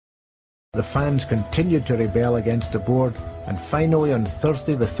The fans continued to rebel against the board, and finally on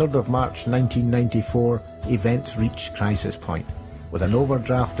Thursday the 3rd of March 1994, events reached crisis point. With an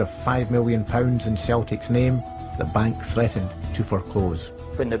overdraft of £5 million in Celtic's name, the bank threatened to foreclose.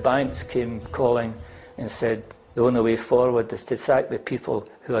 When the banks came calling and said the only way forward is to sack the people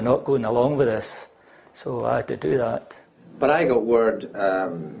who are not going along with this, so I had to do that. But I got word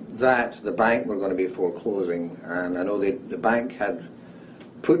that the bank were going to be foreclosing, and I know the bank had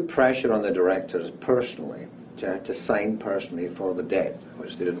put pressure on the directors personally to sign personally for the debt,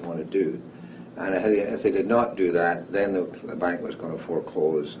 which they didn't want to do. And if they did not do that, then the bank was going to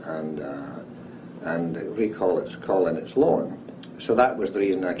foreclose and recall in its loan. So that was the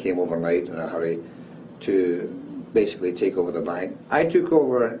reason I came overnight in a hurry to basically take over the bank. I took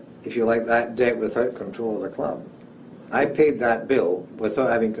over, if you like, that debt without control of the club. I paid that bill without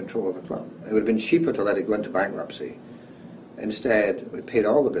having control of the club. It would have been cheaper to let it go into bankruptcy. Instead, we paid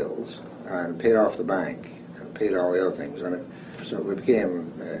all the bills and paid off the bank and paid all the other things. And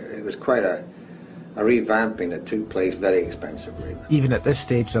it was quite a revamping that took place very expensively. Even at this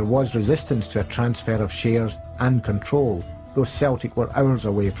stage, there was resistance to a transfer of shares and control, though Celtic were hours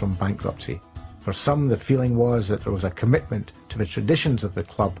away from bankruptcy. For some, the feeling was that there was a commitment to the traditions of the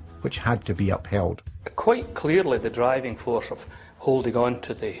club which had to be upheld. Quite clearly, the driving force of holding on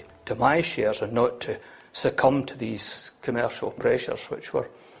to my shares and not to succumb to these commercial pressures, which were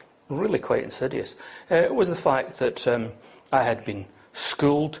really quite insidious, was the fact that I had been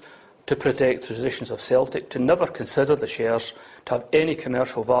schooled to protect the traditions of Celtic, to never consider the shares to have any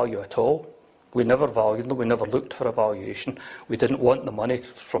commercial value at all. We never valued them, we never looked for a valuation, we didn't want the money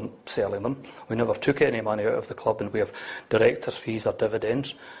from selling them, we never took any money out of the club in way of directors' fees or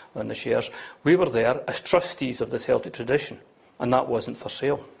dividends on the shares. We were there as trustees of the Celtic tradition, and that wasn't for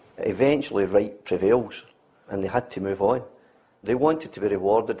sale. Eventually right prevails, and they had to move on. They wanted to be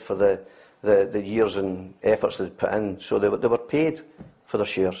rewarded for the years and efforts they'd put in, so they were paid for their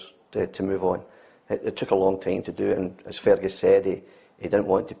shares to move on. It took a long time to do it, and as Fergus said, he didn't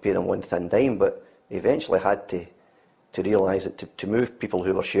want to pay them one thin dime, but he eventually had to realise that to move people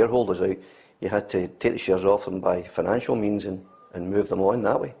who were shareholders out, you had to take the shares off them by financial means and move them on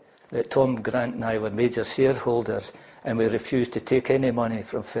that way. Tom Grant and I were major shareholders, and we refused to take any money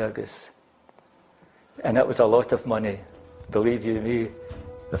from Fergus. And it was a lot of money, believe you me.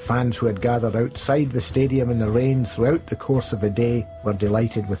 The fans who had gathered outside the stadium in the rain throughout the course of the day were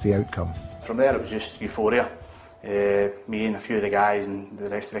delighted with the outcome. From there it was just euphoria. Me and a few of the guys and the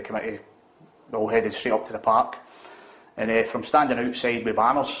rest of the committee all headed straight up to the park. And from standing outside with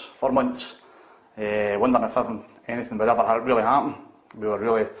banners for months, wondering if anything would ever really happen,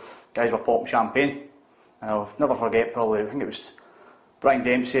 guys were popping champagne. And I'll never forget, I think it was Brian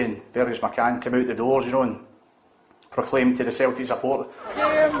Dempsey and Fergus McCann came out the doors, and proclaimed to the Celtic supporters,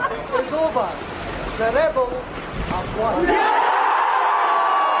 "Game is over. The Rebels have won."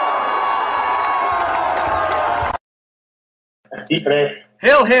 Deep breath.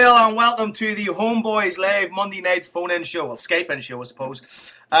 Hail, hail, and welcome to the Homeboys live Monday night phone-in show, well, Skype-in show, I suppose.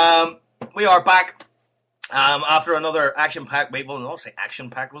 We are back after another action-packed week. Well, I'll say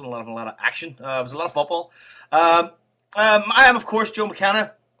action-packed. It wasn't a lot of action. It was a lot of football. I am, of course, Joe Mackin.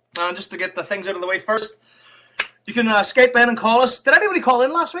 Just to get the things out of the way first, you can Skype in and call us. Did anybody call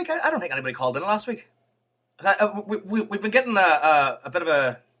in last week? I don't think anybody called in last week. We've been getting a bit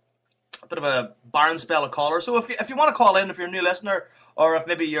of a barren spell of callers. So if you want to call in, if you're a new listener, or if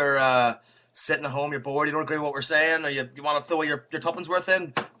maybe you're sitting at home, you're bored, you don't agree with what we're saying, or you want to throw your tuppence worth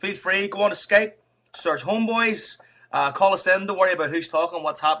in, feel free. Go on to Skype, search Homeboys, call us in. Don't worry about who's talking,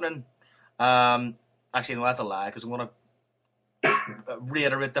 what's happening. Actually, no, that's a lie, because I'm going to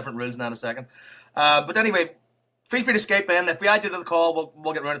reiterate different rules now in a second. But anyway, feel free to Skype in. If we add you to the call,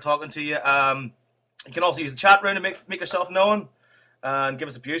 we'll get around to talking to you. You can also use the chat room to make yourself known and give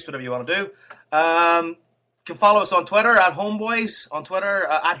us abuse, whatever you want to do. You can follow us on Twitter at Homeboys, on Twitter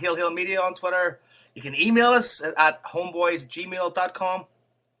at Hail Hail Media on Twitter. You can email us at homeboys@gmail.com.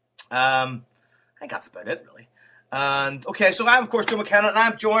 I think that's about it, really. And okay, so I'm, of course, Joe Mackin, and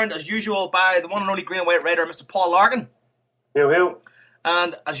I'm joined, as usual, by the one and only green and white writer, Mr. Paul Larkin. Hail, hail.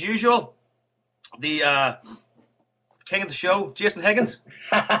 And, as usual, the king of the show, Jason Higgins.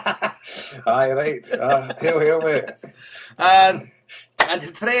 Aye, right. Hail, hail, mate. And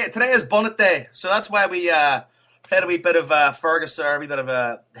today is Bonnet Day, so that's why we played a wee bit of Fergus, or a wee bit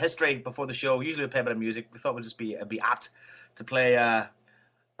of history before the show. Usually we play a bit of music. We thought it would just be apt to play...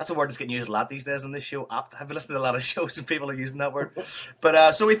 that's a word that's getting used a lot these days on this show, apt. I've been listening to a lot of shows and people are using that word.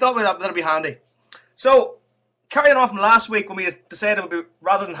 But so we thought that'd be handy. So, carrying on from last week when we decided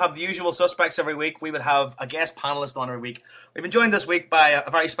rather than have the usual suspects every week, we would have a guest panelist on every week. We've been joined this week by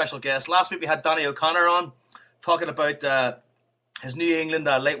a very special guest. Last week we had Danny O'Connor on, talking about his New England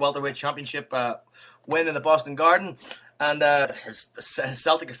late welterweight championship win in the Boston Garden, and his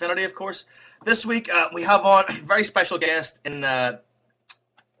Celtic affinity, of course. This week we have on a very special guest in...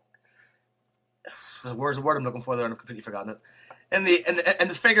 where's the word I'm looking for there, and I've completely forgotten it. In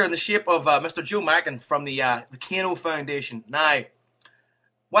the figure, in the shape of Mr. Joe Mackin from the Kano Foundation. Now,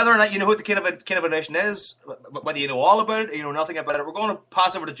 whether or not you know who the Kano Foundation is, whether you know all about it or you know nothing about it, we're going to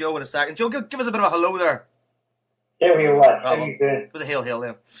pass over to Joe in a second. Joe, give us a bit of a hello there. There we are. How you doing? It was a hail,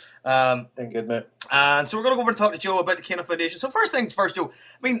 yeah. Thank good, mate. And so we're going to go over and talk to Joe about the Kano Foundation. So first things first, Joe.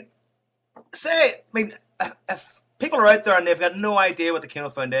 If people are out there and they've got no idea what the Kano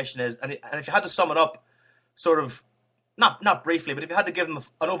Foundation is, and if you had to sum it up, sort of, not briefly, but if you had to give them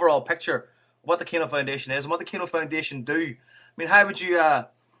an overall picture of what the Kano Foundation is and what the Kano Foundation do, how would you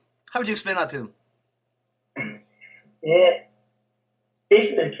explain that to them? Yeah,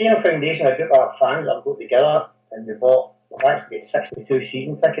 basically the Kano Foundation, a group of fans that have got together and we've actually got 62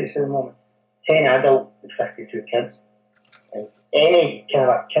 season tickets at the moment, 10 adult and 52 kids. And any kind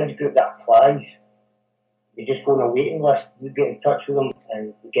of a kids group that applies, you just go on a waiting list, we get in touch with them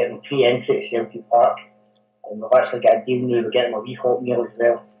and we get them free entry at Celtic Park. And we've actually got a deal now, we're getting a wee hot meal as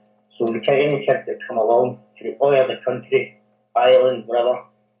well. So any kids that come along, from all over the country, Ireland, wherever,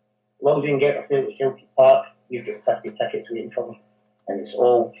 as long as you can get there to Celtic Park, you've got 50 tickets waiting for them. And it's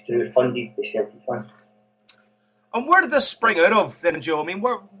all through funded the Celtic fans. And where did this spring out of then, Joe?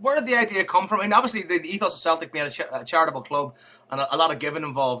 Where did the idea come from? Obviously the ethos of Celtic being a charitable club and a lot of giving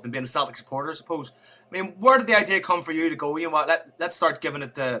involved and being a Celtic supporter, I suppose. Where did the idea come for you to go, you know what, let's start giving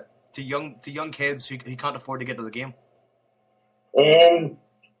it to young kids who can't afford to get to the game? The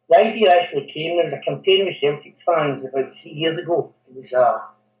idea actually came, there was a campaign with Celtic fans about 3 years ago. It was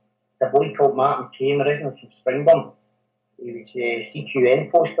a boy called Martin came originally from Springburn. He was a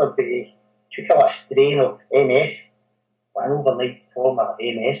CQN poster, but he took a lot of strain of MS, an overnight form of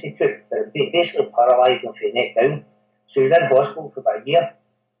MS he took, but it basically paralysed him from the neck down. So he was in hospital for about a year.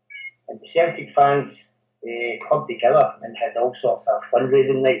 And the Celtic fans clubbed together and had all sorts of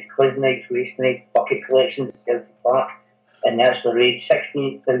fundraising nights, quiz nights, race nights, bucket collections at Celtic Park, and they actually raised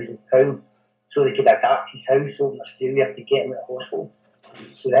 £68,000 so they could adapt his house over in Australia to get him out of hospital.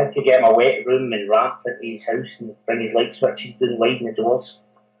 So they had to get him a wet room and ramp into his house and bring his light switches down, widen the doors.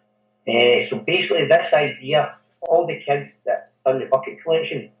 So basically this idea, all the kids that done the bucket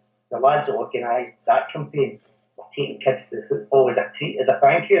collection, the lads that organised that campaign were taking kids to the football as a treat, as a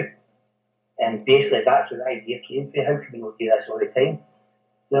thank you. And basically that's where the idea came from. How can we not do this all the time?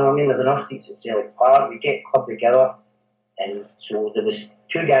 You know what I mean? There's enough seats at Celtic Park, we get clubbed together, and so there was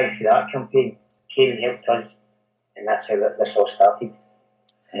 2 guys for that campaign, came and helped us, and that's how this all started.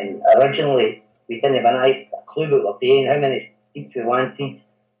 And originally, we didn't have a clue what we were doing, how many seats we wanted.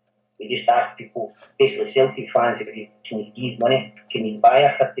 We just asked people, basically Celtic fans, can you give money? Can you buy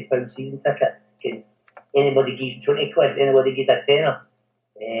a £50 season ticket? Can anybody give 20 quid? Anybody give a tenner?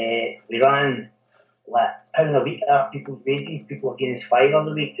 We ran like £1 a week after people's wages. People were getting us £5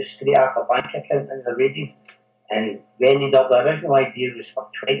 a week just straight off a bank account into their wages. And we ended up, the original idea was for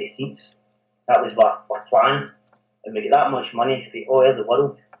 20 seats. That was our plan. And we got that much money for all over the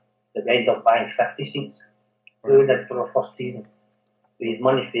world that we ended up buying 50 seats. We did for our first season. We had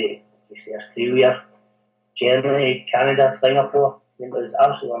money for Australia, Germany, Canada, Singapore. It was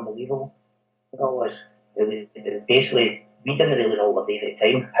absolutely unbelievable. It was basically, we didn't really know what day at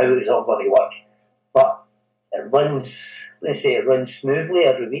the time, how it was all going to work. But it runs, it runs smoothly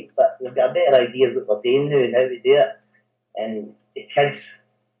every week, but we've got a better idea of what we're doing now and how we do it. And the kids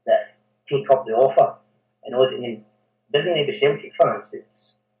that take up the offer, and all, it doesn't need to be Celtic fans, it's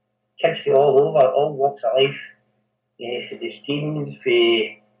kids from all over, all walks of life, for the teams,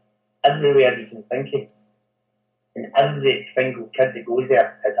 for everywhere you can think of. And every single kid that goes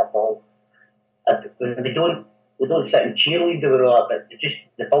there has a ball. And we don't sit and cheerlead over all that, but just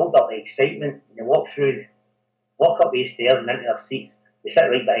the build up, the excitement, and they walk up these stairs and into their seats. They sit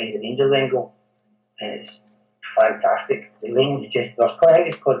right behind the Rangers end goal, and it's fantastic. The lanes just, I think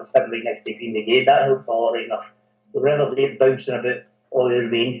it's because it's sitting right next to Green Brigade, that helps all right enough. The river they're bouncing about all the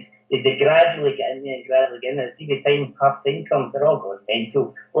lanes. They gradually get in there and gradually get in there. See the time, half time comes, they're all going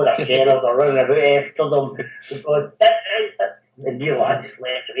mental. All the carers are running about after them. They're going, and you lads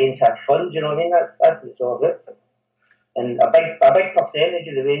left the range had fun, do you know what I mean? That's what it's all about. And a big percentage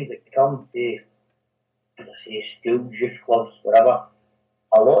of the range that come to, say, schools, youth clubs, whatever,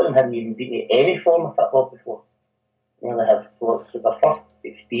 a lot of them haven't even been in any form of football before. nearly have so the first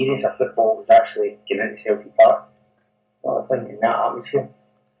experience of football was actually getting into Celtic Park. I think in that atmosphere.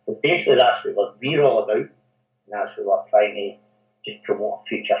 So basically that's what we're all about, and that's what we're trying to just promote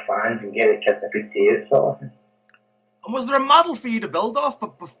future fans and get the kids a good day out sort of thing. And was there a model for you to build off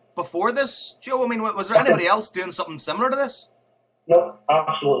before this, Joe? I mean, was there anybody else doing something similar to this? No,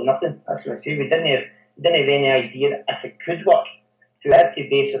 absolutely nothing. That's what I say. We didn't have any idea if it could work. So we had to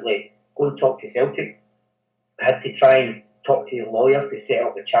basically go and talk to Celtic. We had to try and talk to the lawyers to set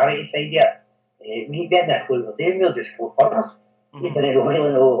up the charity side yet. We didn't have a clue what we were doing. We were just four partners. We didn't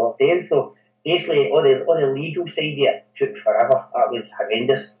really know what we were doing. So basically, all the legal side yet took forever. That was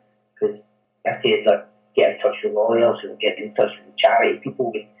horrendous because I had to get in touch with lawyers and get in touch with charity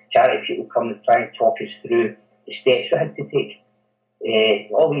people. Charity people come and try and talk us through the steps we had to take.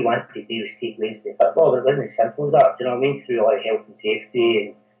 All we wanted to do was take Wednesday football, but it wasn't as simple as that. You know what I mean? Through all the health and safety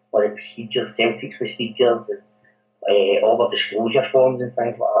and all the procedures, Celtic's procedures, and all the disclosure forms and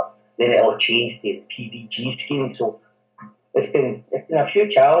things like that. Then it all changed to the PBG scheme. So it's been a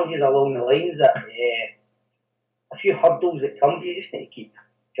few challenges along the lines that a few hurdles that come. You just need to keep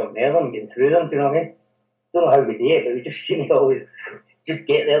jumping over them and getting through them. Do you know what I mean? Don't know how we do it, but we just seem to always just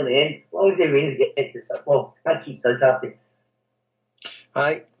get there in the end. As long as the Waynes get to football, that keeps us happy.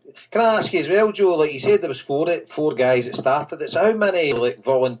 Aye. Can I ask you as well, Joe, like you said there was four guys that started it, so how many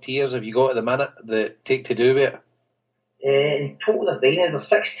volunteers have you got at the minute that take to do it? In total there's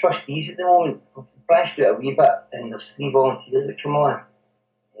 6 trustees at the moment. We've branched out a wee bit and there's 3 volunteers that come on.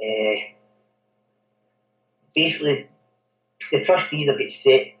 Basically the trustees have got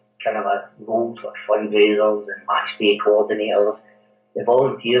set kind of roles like fundraisers and match day coordinators. The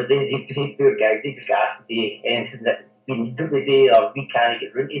volunteers, these poor guys, they just ask to do anything that we need to do or we can't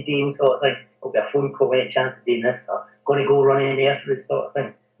get round to doing sort of thing. There'll be a phone call, any chance of doing this or going to go running there for this sort of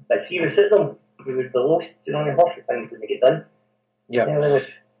thing. But see, we sit them, we was the lowest, you know, half the things when they get done. Yeah.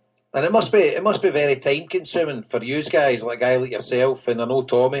 And it must be very time consuming for you guys, like a guy like yourself and I know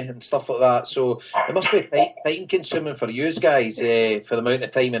Tommy and stuff like that. So it must be time consuming for you guys for the amount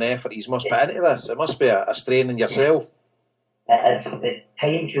of time and effort you must put into this. It must be a strain on yourself. The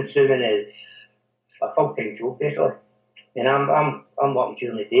time consuming is a full time job basically. And I'm working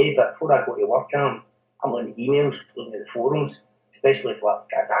during the day, but before I go to work I'm on the emails, looking at the forums, especially if I've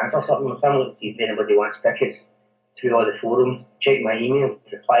got a dance or something. I'm looking to see if anybody wants tickets. Through all the forums, check my emails,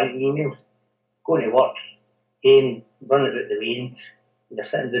 reply to emails, going to work, running about the range. You're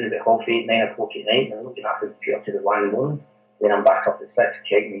sitting down about 8:30, 9 o'clock at night, and I'm looking after the computer to the 1 in the morning. Then I'm back up at 6,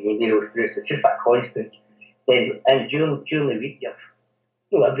 checking the emails through. So it's just that constant. Then and during the week,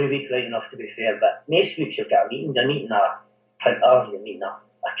 every week right enough to be fair, but next week you've got a meeting. You're meeting a printer, you're meeting a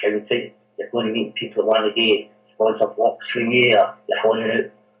accountant, you're going to meet people that want to do sponsor walks for you, or you're holding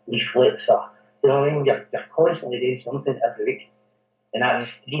out leaflets, or you know what I mean? You're constantly doing something every week. And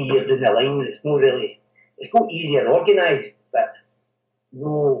that's 3 years down the line. It's not easier organised, but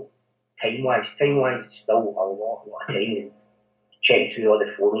no time-wise. Time-wise, it's still a lot of time. And check through all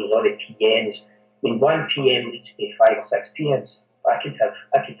the forums, all the PMs. I mean, 1 PM leads to 5 or 6 PMs. I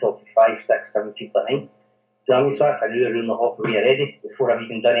could talk to 5, 6, 7 people a night. So I mean, so that's an hour around the hop away already before I've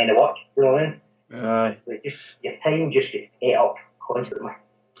even done any work. You know what I mean? Aye. But your time just gets ate up constantly.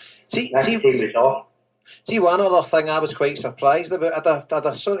 See, one other thing I was quite surprised about. I had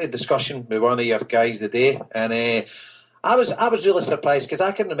a sort of discussion with one of your guys today, and I was really surprised because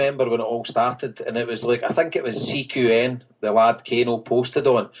I can remember when it all started, and it was like I think it was CQN, the lad Kano posted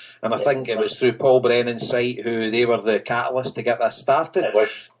on, and I think it was through Paul Brennan's site who they were the catalyst to get this started.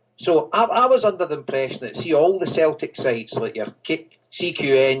 So I was under the impression that see all the Celtic sites like your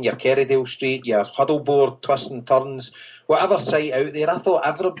CQN, your Kerrydale Street, your Huddleboard, Twists and Turns, whatever site out there, I thought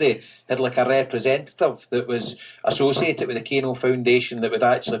everybody had like a representative that was associated with the Kano Foundation that would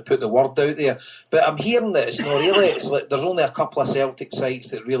actually put the word out there. But I'm hearing that it's not really. It's like there's only a couple of Celtic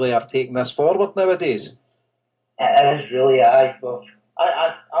sites that really are taking this forward nowadays. It is really. I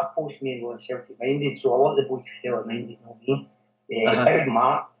post mainly on Celtic Minded, so a lot of the boys are Celtic Minded know me.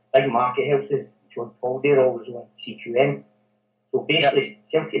 Big market houses, John Paul, they're always on CQN. So basically,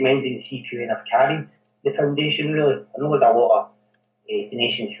 Celtic Minded and CQN have carried the foundation really. I know there's a lot of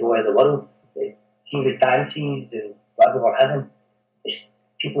donations from all over the world. See the dances and whatever we're having, there's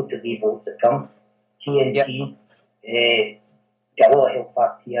people to be able to come. TNT, got a lot of help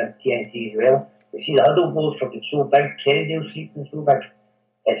back TNT as well. You see the huddle boards from being so big, Kerrydale Street and so big,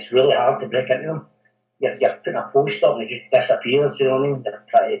 it's really hard to break into them. You're putting a post up and it just disappears, you know what I mean? They're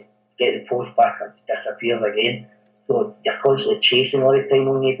trying to get the post back and it disappears again. So you're constantly chasing all the time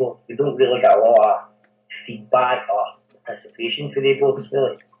on the board. You don't really get a lot of feedback or participation for the boards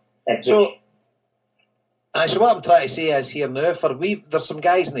really. And so what I'm trying to say is here now, there's some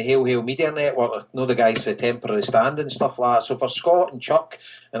guys in the Hail Media Network, know the guys for the temporary stand and stuff like that. So for Scott and Chuck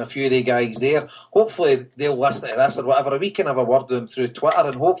and a few of the guys there, hopefully they'll listen to this or whatever. We can have a word with them through Twitter,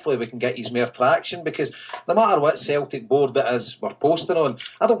 and hopefully we can get you more traction, because no matter what Celtic board it is we're posting on,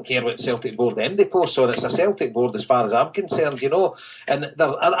 I don't care what Celtic board MD posts on, it's a Celtic board as far as I'm concerned, you know. And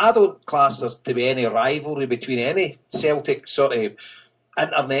I don't class there to be any rivalry between any Celtic sort of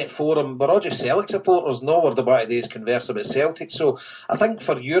internet forum. We're all just Celtic supporters. No word about days converse about Celtic. So I think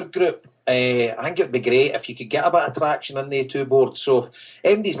for your group, I think it would be great if you could get a bit of traction in the two boards. So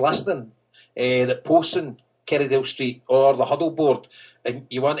if MD's listening that posts in Kerrydale Street or the Huddle board, and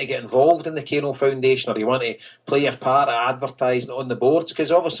you want to get involved in the Kano Foundation, or you want to play your part at advertising on the boards, because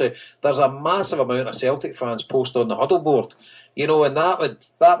obviously there's a massive amount of Celtic fans post on the Huddle board, you know, and that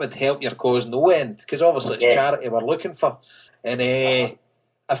would help your cause no end, because obviously it's charity we're looking for. And if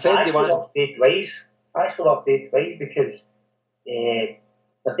anybody wants... I still update twice, because there's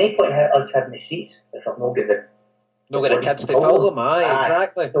no point in us having the seats if I've not got the kids to fill them.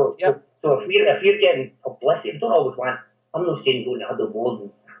 Exactly. So if you're getting publicity, we don't always want... I'm not saying go to the Huddle board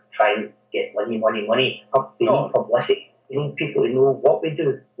and try and get money. We need publicity. We need people to know what we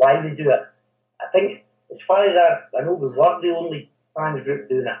do, why we do it. I think, as far as I know, we weren't the only fans group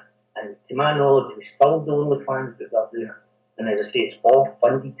doing it, and to my knowledge, we're still the only fans group that are doing it. And as I say, it's all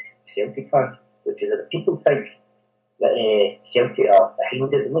funded Celtic fans, which is that people think that Celtic are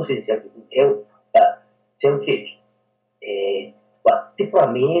behind it. I'm not saying Celtic don't help, but Celtic, but people are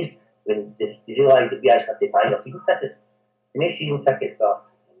amazed when they realise that we actually have to buy their season tickets. The next season tickets are,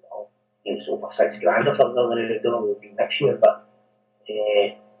 it's over £6,000 or something. I don't know what it'll be next year, but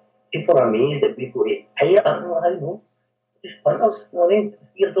people are amazed that we go to pay it. I don't know, just punters. You know what I mean?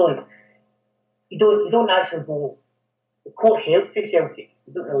 You don't actually go. The court helps to Celtic.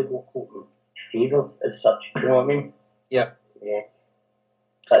 You don't really go quoting favours as such. You know what I mean? Yeah.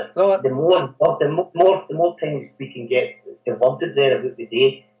 But the more times we can get the word out there about the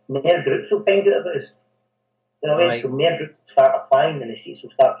day, more groups will find out about us. You know what I mean? So more groups start applying, and the seats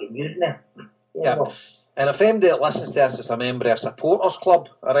will start getting used now. Yeah. And if anybody that listens to this is a member of a supporters club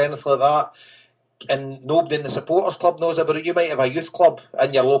or anything like that, and nobody in the supporters club knows about it, you might have a youth club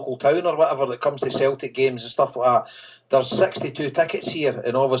in your local town or whatever that comes to Celtic games and stuff like that. There's 62 tickets here,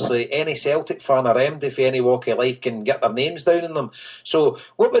 and obviously any Celtic fan or MD for any walk of life can get their names down in them. So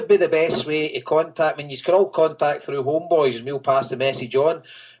what would be the best way to contact? I mean, you can all contact through Homeboys, and we'll pass the message on.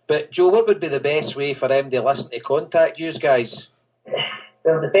 But Joe, what would be the best way for MD listen to contact you guys?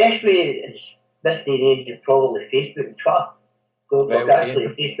 Well, the best way is, this day and age, is probably Facebook and Twitter. So we've got actually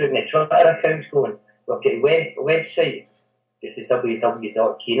Facebook and Twitter accounts going. We've got a website, just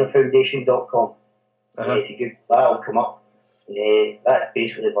www.kanofoundation.com. If you Google that, will come up. That's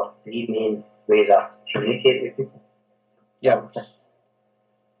basically our three main ways of communicating with people. Yeah.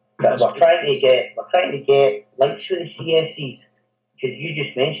 But we're trying to get links for the CSCs, because you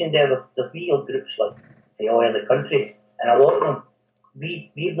just mentioned there's real groups like all over the country, and a lot of them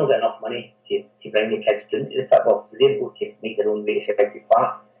we've not got enough money to bring the kids down to the football. They're going to make their own way to Celtic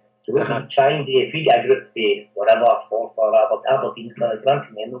Park. So we're trying to, if we get a group to whatever, Forth or Aberdeen, Grand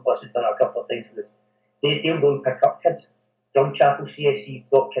Commando Bus has done it a couple of times for us. They'll go and pick up kids. Drumchapel CSC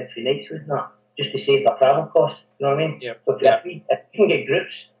got kids for Knightswood and that, just to save their travel costs. You know what I mean? Yep. So if you can get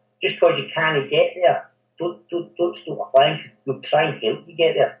groups, just because you can't get there, don't stop applying. We'll try and help you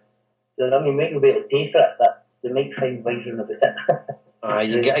get there. You know what I mean? We might not be able to pay for it, but we might find ways around about it.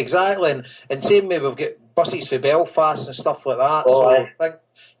 You get exactly, and same way we've got buses for Belfast and stuff like that. I think,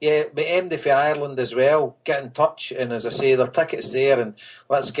 but MD for Ireland as well. Get in touch, and as I say, their tickets there, and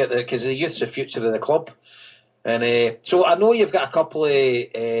let's get because the youth's the future of the club. And so I know you've got a couple of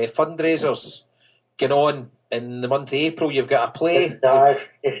fundraisers going on in the month of April. You've got a play. It's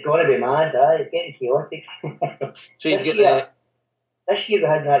going to be mad. It's getting chaotic. So you get this year we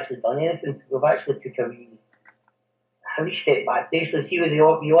hadn't actually done anything. We've actually took a wee step back. Basically, see with the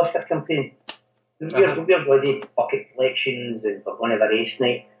Oscar campaign, we're going to do bucket collections, and we're going to have a race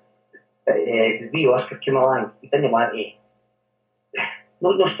night. But the wee Oscar came along. He didn't want to.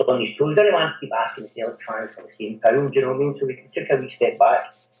 No still on his toes. He didn't want to keep asking Celtic fans for the same pound. You know what I mean? So we took a wee step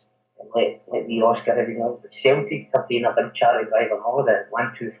back and let the Oscar everything else. But Celtic are doing a big charity drive on holiday,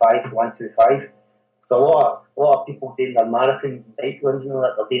 125 to 125. So a lot of people doing their marathons and bike runs and all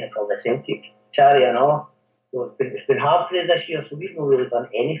that, they're doing it for the Celtic charity and all. So it's been hard for us this year, so we've not really done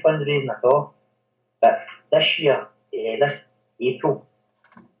any fundraising at all. But this year, this April,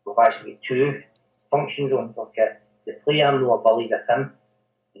 we've actually got two functions on. The play I'm no a bully with him,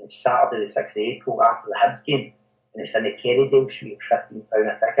 and it's Saturday the 6th of April after the Hibs game, and it's in the Kerrydale Suite, £15 a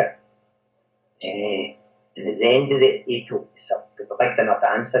ticket. the end of April, there's a big dinner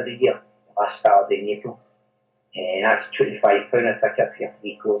dance every year, last Saturday in April. And that's £25 a ticket for your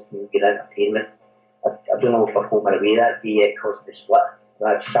 3 course meal, good entertainment. I don't know if we're home or away that day yet because of the split.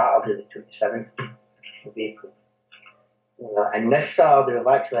 That's Saturday the 27th of April. And this Saturday we've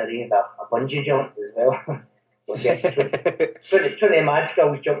actually arranged a bungee jump as well. We'll get 20 mad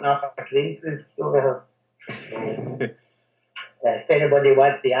skills jumping off a crane through over here. If anybody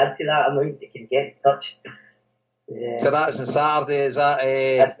wants to add to that amount, they can get in touch. So that's on Saturday, is that?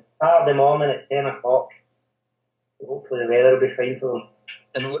 It's Saturday morning at 10 o'clock. So hopefully the weather will be fine for them.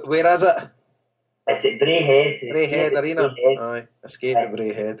 And where is it? It's at Braehead. Braehead Arena? Aye, Escape at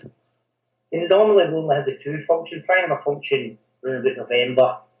Braehead. And normally we only have the 2 functions. Trying to have a function around about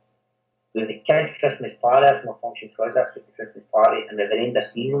November. With the kids' Christmas party, that's my function for us, that's the Christmas party, and the end of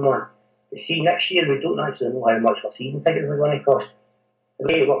season one. You see, next year we don't actually know how much our season tickets are going to cost. The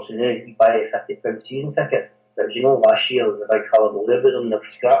way it works now is you buy a £50 season ticket. But as you know, last year there was a big hullabaloo about them,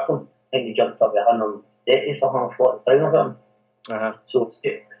 they've scrapped them. I think they jumped up to 130 or £140 of them. So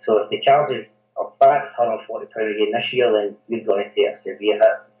if the charges are back £140 again this year, then we're going to take a severe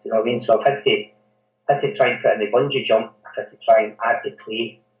hit. You know what I mean? So I've had to try and put in the bungee jump, I've had to try and add the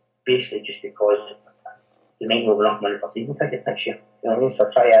play, basically just because they might not have enough money for season tickets next year. You know what I mean? So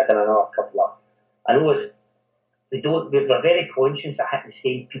I try adding another couple of. I know we're very conscious of hitting the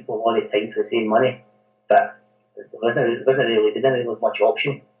same people all the time for the same money, but we didn't really have much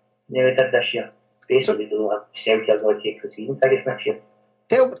option. We did this year. Basically, we don't have Celtic are going to take for season tickets next year.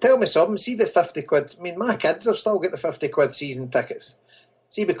 Tell me something. See the 50 quid. I mean, my kids have still got the 50 quid season tickets.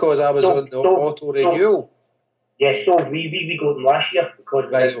 See, because I was on the auto renewal. Yeah, so we got them last year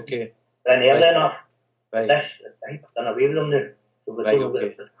because right, okay. They're early enough. Right. I think they've done away with them now. So we're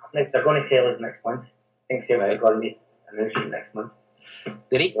okay. They're going to tell us next month. I think they're going to make an announcement next month.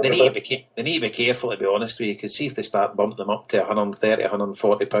 They need to be careful, to be honest with you, because see if they start bumping them up to £130,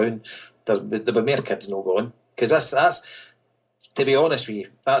 £140, there'll be more kids no going. Because that's, to be honest with you,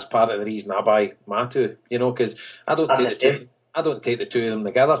 that's part of the reason I buy my 2. You know, because I don't take the 2 of them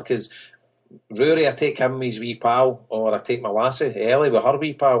together. Because Rory, I take him with his wee pal, or I take my lassie Ellie with her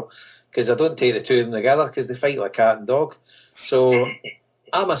wee pal. Because I don't take the 2 of them together because they fight like cat and dog. So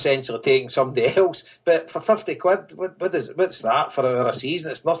I'm essentially taking somebody else. But for 50 quid, what's that for a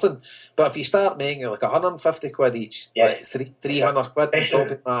season? It's nothing. But if you start making it like 150 quid each, like 300 quid on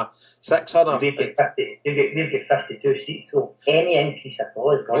top of my 600. We've got 52 seats, so any increase at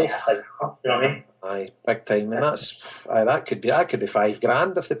all is going to have you know what I mean? Aye, big time. And that could be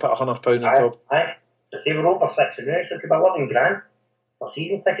 £5,000 if they put £100 on top. Aye. So if they were over 6 now, so it could be £11,000 for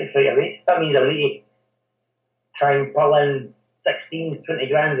season tickets right away. That means I need to try and pull in 16, 20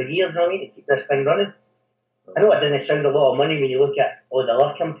 grand a year, you know what I mean, to keep this thing running. I know it doesn't sound a lot of money when you look at all the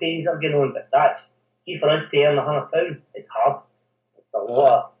other campaigns that are going on, but see for us to earn £100, it's hard.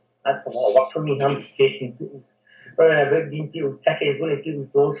 That's a lot of work for me. I'm chasing people, running about, being people's tickets, going to people's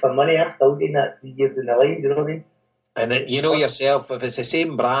doors for money. I'm still doing that 3 years in the line, you know what I mean? And you know yourself, if it's the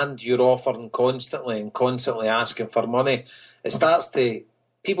same brand you're offering constantly and constantly asking for money,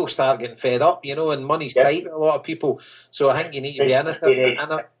 people start getting fed up, you know, and money's tight with a lot of people. So I think you need to be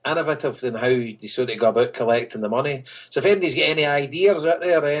innovative in how you sort of go about collecting the money. So if anybody's got any ideas out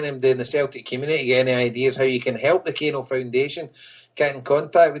there, or anybody in the Celtic community got any ideas how you can help the Kano Foundation, get in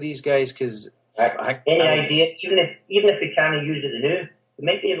contact with these guys, because any idea, even if we can't use it now, we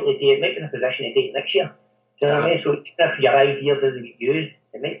might be able to do it, might be in a position to do it next year. Do you know what I mean? So even if your idea doesn't get used,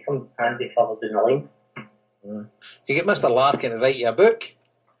 it might come handy further down the line. You get Mr. Larkin to write you a book.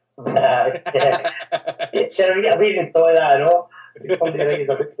 I haven't even thought of that at all. Somebody writes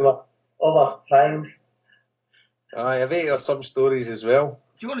a book to other trials. Aye, I bet there's some stories as well.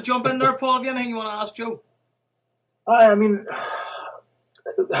 Do you want to jump in there, Paul? Have you anything you want to ask Joe? I mean,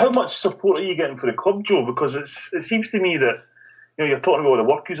 how much support are you getting for the club, Joe? Because it seems to me that you're talking about all the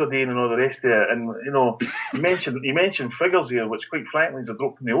work you're doing and all the rest of it, and you mentioned figures here, which quite frankly is a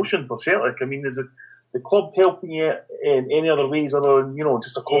drop in the ocean for Celtic. I mean, is it the club helping you in any other ways other than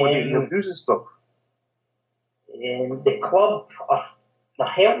just accommodating your views and stuff? The club are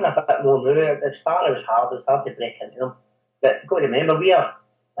helping a bit more now. At the start it was hard to break into them. But you've got to remember,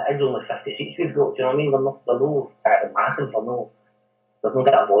 it's only 50 seats we've got, do you know what I mean? They're no massive, there's no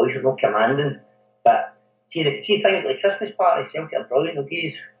bit of voice, there's no commanding. But see things like Christmas party, Celtic are brilliant. They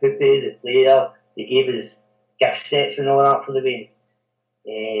gave us food, the player, they gave us gift sets and all that for the way.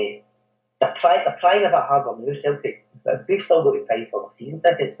 They're trying a bit harder now, Celtic, but we've still got to pay for the season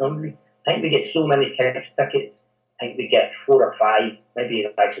tickets normally. I think we get so many kids tickets. I think we get 4 or 5, maybe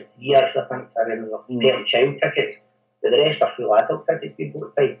actually 3 I think, I remember, parent child tickets, but the rest are full adult tickets we've got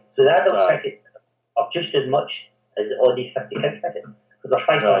to pay. So the adult tickets are just as much as the oddie 50 kids cricket. Because there's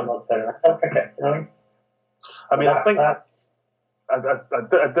 5 million odds down in cricket, you know what I mean? I mean, I think I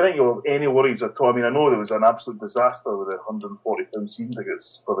don't think you'll have any worries at all. I mean, I know there was an absolute disaster with the £140 season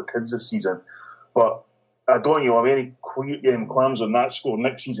tickets for the kids this season, but I don't think you'll have any qualms on that score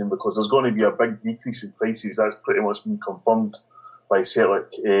next season, because there's going to be a big decrease in prices. That's pretty much been confirmed by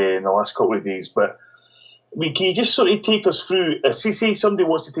Celtic in the last couple of days. But I mean, can you just sort of take us through, say somebody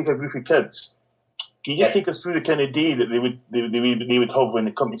wants to take a group of kids, can you just take us through the kind of day that they would have when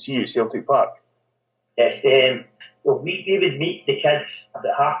they come to see you at Celtic Park? Yes, well, we would meet the kids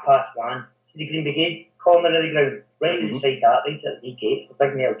about 1:30 to the Green Brigade corner of the ground, right inside that, right at the gate, the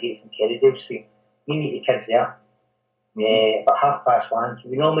big metal gate from Kerrydale Street. We meet the kids there. About 1:30. So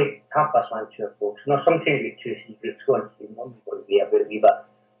we normally 1:30, 2 o'clock. So now sometimes we get 2 or 3 groups going, so we normally got to wait about a wee bit.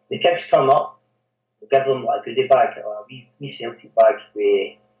 The kids turn up, we give them like a goodie bag, or a wee Celtic bag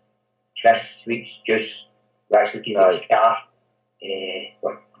with crisps, sweets, juice. We actually give them a scarf.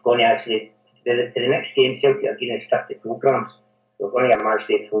 We're going to actually, to the next game, Celtic are going to start the programmes. We're going to get a match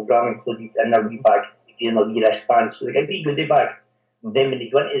day programme included in their wee bag, giving them a wee wristband. So they get a wee goodie bag. And then when they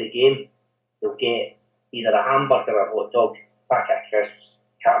go into the game, they'll get either a hamburger or a hot dog, packet of crisps,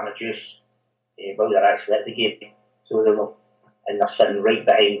 carton of juice, while they're actually at the game. So they're sitting right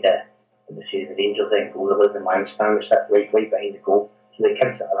behind the Rangers then goal, the man stand, they sit right behind the goal. So the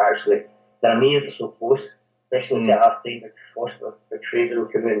kids are actually, they're amazed they're so close, especially at half time. The Fraser will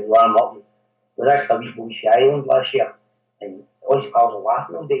come in and warm up. We were actually a wee boy Island last year, and all his pals were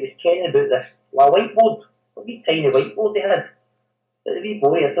laughing at him, but he was telling about this whiteboard, a wee tiny whiteboard they had. But the wee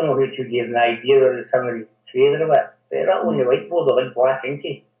boy, I don't know who gave him the idea, or the family trader of it, but right on the whiteboard, the big black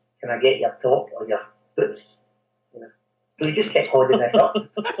inky, can I get your top or your boots? You know. So he just kept holding this up.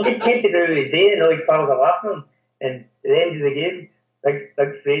 He came to do his day, and all his pals were laughing at him. And at the end of the game,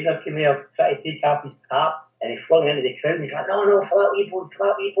 big Fraser came here, tried to take off his cap, and he flung into the crowd, and he's like, no, for that wee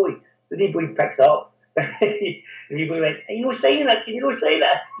boy. The wee boy picks it up. The wee boy went, "Are you not signing it? Can you not sign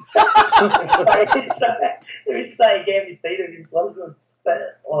it?" He was trying to get him to sign it, his gloves on.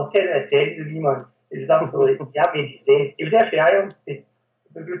 But 10 out of 10 to me, man. It was absolutely, he made his day. He was there for Ireland. He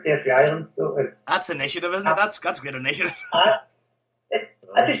was good there for Ireland. So that's initiative, isn't it? That's great initiative. I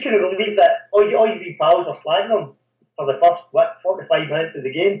just couldn't believe that all your wee pals were slagging him for the first 45 minutes of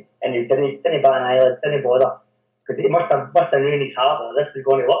the game, and he didn't bat an eyelid, didn't bother. Because he must have ruined his heart that this was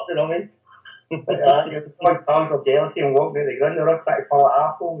going to work, you know what I mean? My pals were jealousy and walking out the ground, they were all trying to pull it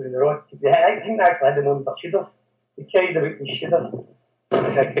apple, and I think they actually had them on their shooters. They carried them out in shooters.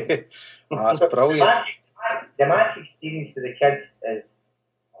 That's brilliant. The match experience for the kids is,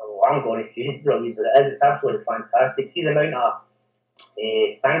 I'm going to say it's brilliant, but it's absolutely fantastic. See the amount of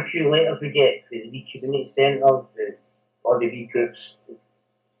thank you letters we get for the wee community centres and all the wee groups.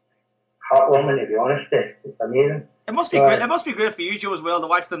 Heartwarming, to be honest. It's amazing. It must be great. It must be great for you, Joe, as well, to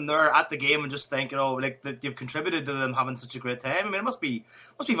watch them there at the game and just think, like that you've contributed to them having such a great time. I mean, it must be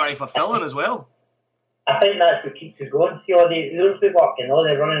very fulfilling as well. I think that's what keeps us going. See all the rules we work and all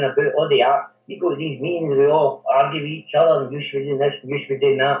the running about, all the art. We go to these meetings, we all argue with each other, and you should be doing this, and you should be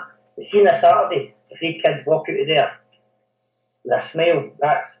doing that. But see, on a Saturday, if these kids walk out of there with a smile,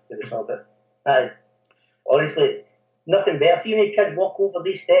 that's the result of it. That is, honestly, nothing better. See, when the kids walk over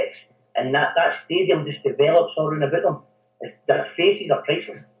these steps, and that stadium just develops all around about them. Their faces are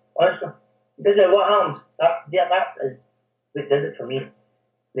priceless, honestly. This is what happens. That is what does it for me.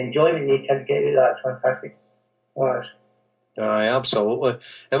 The enjoyment the kids get out of that is fantastic. Aye, absolutely.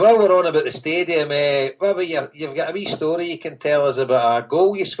 And while we're on about the stadium, you've got a wee story you can tell us about a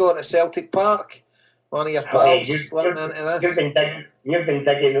goal you scored at Celtic Park. One of your pals slipping into this. You've been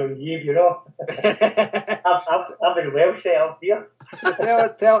digging on you know. I've been well set up here.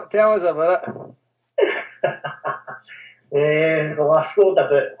 Tell us about it. Well, I scored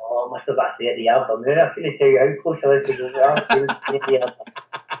about, must have about 30 yards from there. I couldn't tell you how close I was to go there.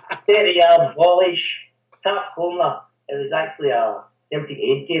 30 yards, volley, tap corner. It was actually a Celtic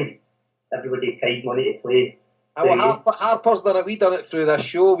aid game. Everybody paid money to play. Well, Harper's done it. We done it through this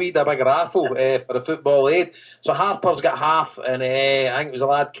show. We did a big raffle for the football aid. So Harper's got half, and I think it was a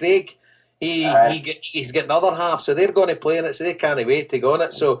lad Craig. He's getting the other half. So they're going to play in it. So they can't wait to go on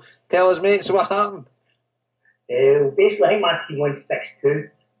it. So tell us, mate. So what happened? Basically, I think my team won 6-2.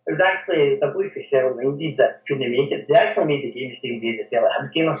 It was actually the boys for Sheffield United that couldn't make it. They actually made the game the same day as the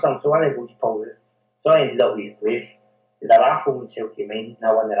Celtic game or something. So one of the boys pulled it. So I ended up with his place. The raffle when Celtic United, and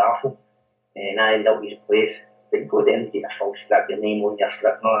I won the raffle, and I ended up with his place. They go down to get a false script, your name on your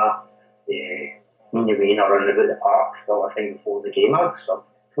script and all that. Me and the rain around about the park, so I think before the game out. So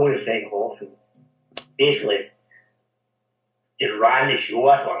phone the second half and basically just ran the show,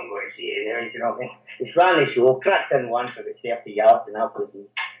 that's what I'm going to say anyway, you know what I mean? It's ran the show, cracked in one for about 30 yards and that was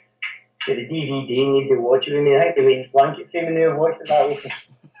the DVD need to watch it with me. I think the Wayne's blanket came in there and watched it that way.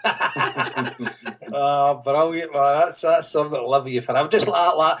 Oh, brilliant, man. That's something to live you for.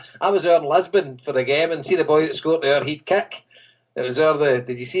 I was there in Lisbon for the game and see the boy that scored the he'd kick. It was there.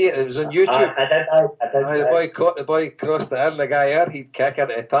 Did you see it? It was on YouTube. I did. The boy crossed it in. The guy he'd kick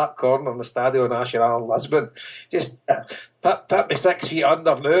into the top corner in the Stadio Nacional in Lisbon. Just put me 6 feet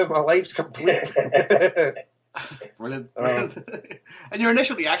under now. My life's complete. Brilliant. And your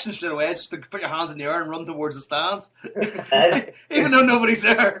initial reaction straight away is just to put your hands in the air and run towards the stands, even though nobody's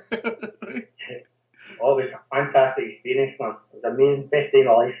there. Oh, it was a fantastic experience, man. It was amazing, best day of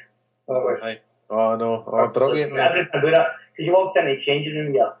my life. Oh no, brilliant, man. Everything about it. Because you walked in the changing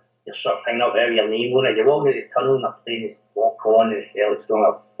room, you're sort of hanging up there with your name on it. You walk into the tunnel and they're playing this walk on and it's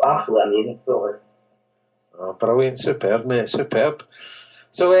going absolutely amazing. Oh, brilliant, superb, mate, superb.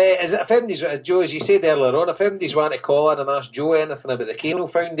 So, is it if anybody's, Joe, as you said earlier on, if anybody's want to call in and ask Joe anything about the Kano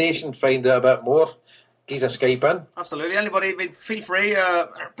Foundation, find out a bit more, he's a Skype in. Absolutely, anybody, feel free. I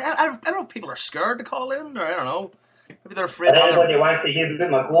don't know if people are scared to call in, or I don't know. Maybe they're afraid. If anybody wants to hear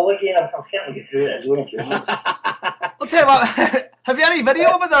about my goal again, I'll certainly get through it. I'll tell you what, have you any video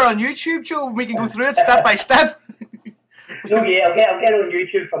of it there on YouTube, Joe? We can go through it step by step. Okay, I'll get it on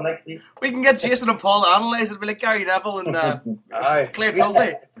YouTube for next week. We can get Jason and Paul to analyse it. It'll be like Gary Neville and Claire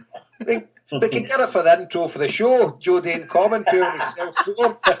Tilsley. We can get it for the intro for the show. Joe Dane commentary on his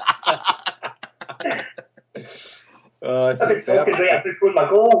self-score. Oh, it's my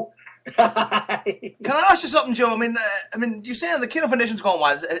goal. Can I ask you something, Joe? I mean, you saying the Kano Foundation's gone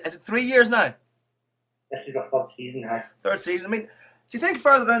wild. Is it 3 years now? This is our third season now. Third season. I mean, do you think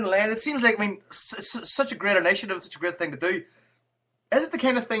further down the lane, it seems like, it's such a great initiative, such a great thing to do. Is it the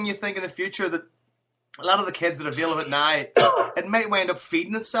kind of thing you think in the future that a lot of the kids that avail of it now, it might wind up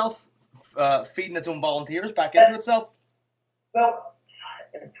feeding itself, feeding its own volunteers back into itself? Well,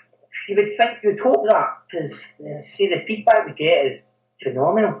 you would hope that, because see, the feedback we get is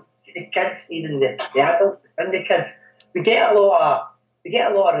phenomenal. The kids, even the adults and the kids, we get a lot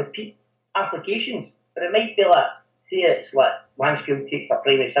of repeat applications, but it might be like, say it's like Mansfield takes their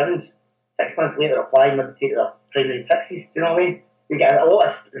primary sevens, 6 months later apply, maybe take their primary sixes, do you know what I mean? We get a lot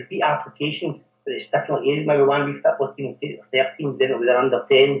of repeat applications, but it's different areas. Maybe one week football team take their 13s, then it was their under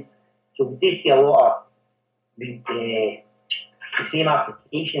 10s. So we do see a lot of the same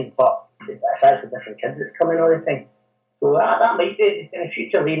applications, but it's actually different kids that's coming all the time. So that might be, in the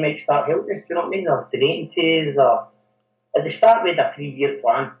future, they might start helping us, do you know what I mean? Or donating to us, or at the start we had a 3-year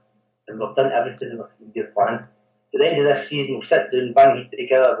plan, and we've done everything in a 3-year plan. At the end of this season, we'll sit down, bang it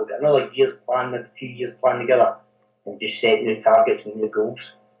together, we'll get another year's plan, maybe 2 years plan together, and just set new targets and new goals.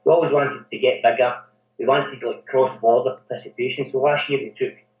 We always wanted to get bigger. We wanted to cross-border participation. So last year we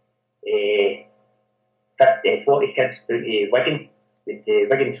took 40 kids down to Wigan, with the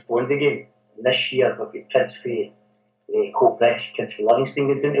Wigan Swansea game. And this year we've got kids for Coatbridge, kids for Livingston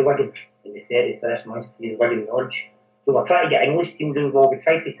going down to Wigan, and the 31st month to Wigan Norwich. So we're trying to get English teams involved. We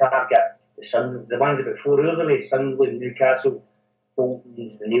try to target the ones about 4 hours away, Sunderland, Newcastle,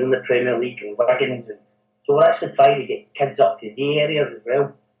 Bolton's, and even the Premier League and Wigan's. And so we're actually trying to get kids up to the areas as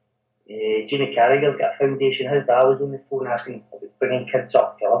well. Jimmy Carragher's got a foundation. His dad was on the phone asking about bringing kids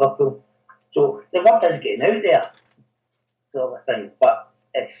up to Liverpool. So the word is getting out there, sort of thing. But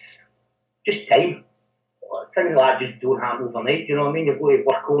it's just time. Things like that just don't happen overnight. You know what I mean? You've got to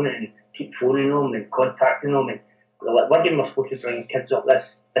work on it and keep phoning them and contacting them. And Wigan were supposed to bring kids up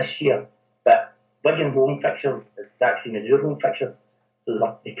this year, but Wigan home fixture is actually the new home fixture,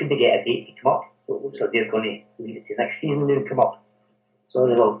 so they couldn't get a date to come up. So it looks like they're going to leave it to next season and come up. So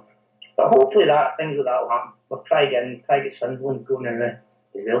they will. But hopefully things like that will happen. We'll try to get Sunderland going in as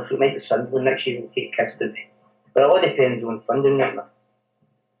well. So it might be Sunderland next year and take kids to. But it all depends on funding right now.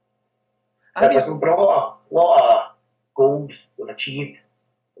 We've brought a lot of goals we've achieved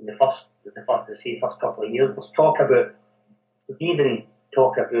in the first couple of years. We've even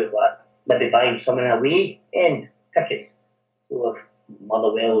talk about like maybe buying some in away end tickets. So if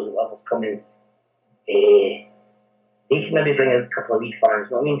Motherwell or whoever's coming, they can maybe bring a couple of wee fans,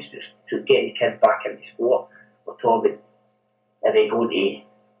 you know what I mean, just to get the kids back into sport. We're talking if they go to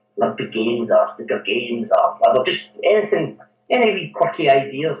rugby games or snooker games or just anything, any wee quirky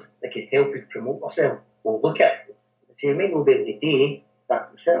ideas that could help us promote ourselves. We'll look at it. See, we might not be able to do, but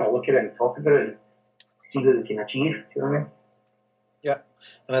we'll certainly look at it and talk about it and see what we can achieve, do you know what I mean? Yeah,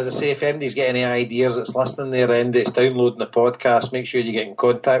 and as I say, if anybody's got any ideas that's listening there and it's downloading the podcast, make sure you get in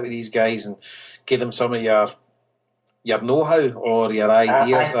contact with these guys and give them some of your know-how or your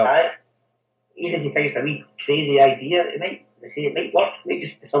ideas. Even if you think it's a wee crazy idea, it They say it might work, it might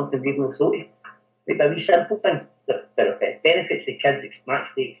just be something people have thought of. It might be a wee simple thing that if it benefits the kids, match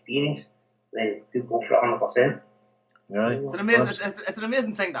the experience, then do go for it 100%. Right. It's an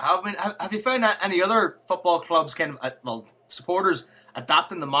amazing thing to have. I mean, have you found any other football clubs supporters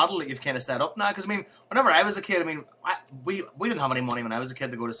adapting the model that you've kind of set up now? Because I mean, whenever I was a kid, I mean, we didn't have any money when I was a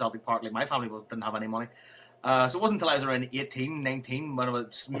kid to go to Celtic Park. Like my family didn't have any money, so it wasn't until I was around 18, 19 when I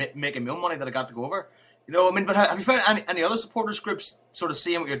was making my own money that I got to go over. You know, I mean, but have you found any other supporters groups sort of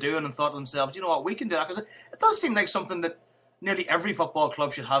seeing what you're doing and thought to themselves, you know what, we can do that? Because it does seem like something that nearly every football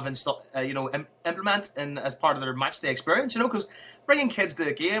club should have implement as part of their match day experience. You know, because bringing kids to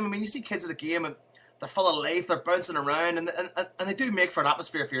the game, I mean, you see kids at the game and they're full of life, they're bouncing around, and they do make for an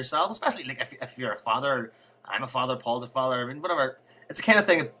atmosphere for yourself, especially like if you're a father. I'm a father, Paul's a father. I mean, whatever. It's the kind of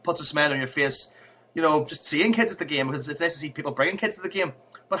thing that puts a smile on your face. You know, just seeing kids at the game, because it's nice to see people bringing kids to the game.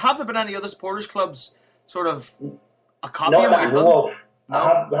 But have there been any other supporters clubs sort of a copy of what you've done?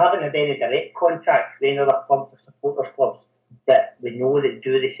 No. We haven't had any direct contact with any other clubs or supporters clubs that we know that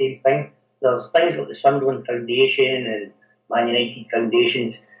do the same thing. There's things like the Sunderland Foundation and Man United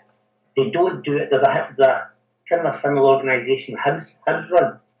Foundations. They don't do it. There's a kind of a similar organisation Hibs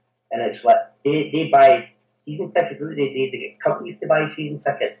run, and it's like they buy season tickets. They get companies to buy season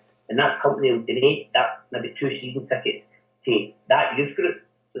tickets, and that company will donate that maybe 2 season tickets to that youth group.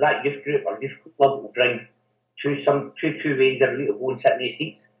 So that youth group or youth club will bring two ways every week to go and sit in their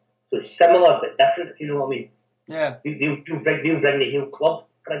seats. So it's similar but different, if you know what I mean. Yeah. They'll bring the whole club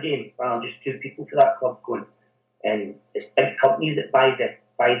for a game, rather than just 2 people for that club going. And it's big companies that buy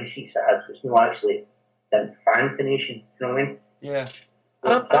the seats that has. It's not actually the fan donation. You know what I mean? Yeah.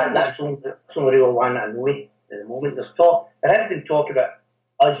 That's the only real one that I know at the moment. There has been talk about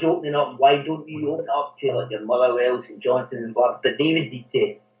us opening up. Why don't you open up to like your Motherwell, St Johnstone and Barnes? But David need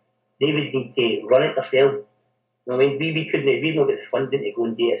to run it themselves. You know what I mean? We've not got the funding to go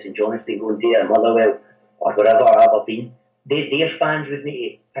and do it at St Johnstone, go and do it at Motherwell or wherever, or Aberdeen. Their fans would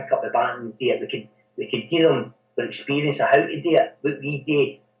need to pick up the bat and do it. We could give them the experience of how to do it, what we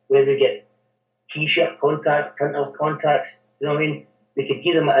do, where we get t-shirt contacts, printer contacts, you know what I mean? We could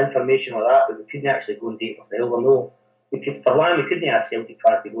give them information like that, but we couldn't actually go and do it ourselves. No. We couldn't ask Celtic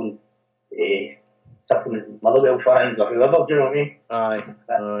fans to go and supplement Motherwell fans or whoever, do you know what I mean?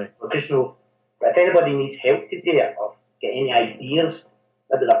 Aye. But if anybody needs help to do it or get any ideas,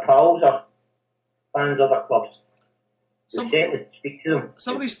 maybe their pals or fans of other clubs, certainly speak to them.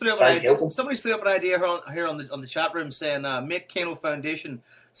 Somebody's threw up an idea here on the chat room saying make Kano Foundation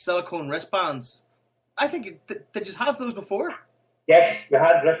silicone wristbands. I think did you have those before? Yes, we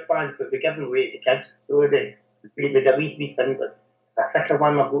had wristbands, but we give them away to kids. So we did a wee thing, but a thicker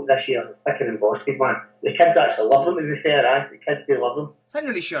one I bought this year, a thicker embossed one. The kids actually love them, to be fair, the kids do love them. So I'm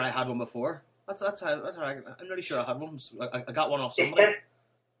really sure I had one before. That's how I'm really sure I had one. I got one off somebody.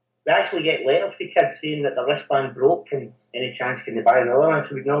 We actually get letters from kids saying that the wristband broke and any chance can they buy another one,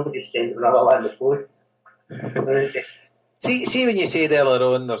 so we normally just send them another one before. See when you said earlier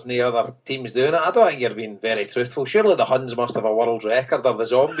on there's no other teams doing it, I don't think you're being very truthful. Surely the Huns must have a world record, or the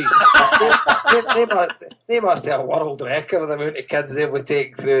Zombies. they must have a world record of the amount of kids they would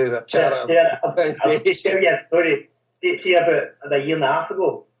take through the charity foundation. I'll tell you a story. See about a year and a half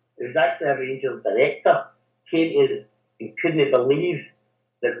ago, it was actually a Rangers director came to and couldn't believe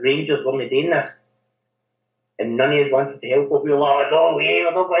that Rangers weren't doing this. And none of us wanted to help, but we were like, no way,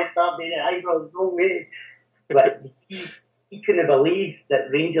 we're not going to start doing it either, no way. But he couldn't believe that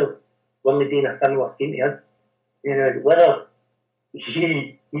Rangers weren't doing a similar scheme to us. You know, whether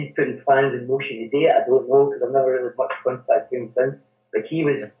he's putting plans in motion to do it, I don't know, because I've never really much contact with him since. But he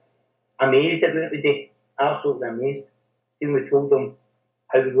was amazed at what we did, absolutely amazed. When we told him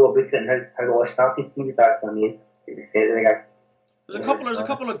how we go about it and how it all started, he was actually amazed. There's a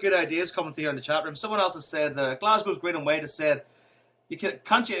couple of good ideas coming through in the chat room. Someone else has said Glasgow's Green and White has said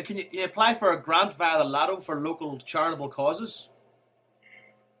can you apply for a grant via the Lotto for local charitable causes?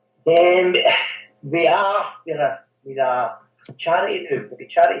 We're a charity now, with the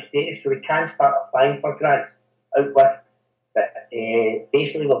charity status, so we can start applying for grants out with. But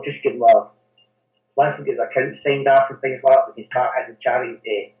basically we're just getting once we get the accounts signed off and things like that, we can start having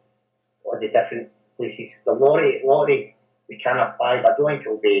charity all the different places. The lottery we can apply, but I don't think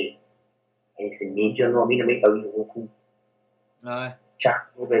it'll be anything major. You know what I mean? It might be a local chat,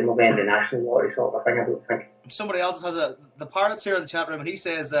 we'll be in the national lottery sort of thing, I don't think. Somebody else has the Pirates here in the chat room, and he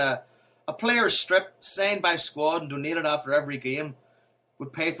says a player's strip signed by squad and donated after every game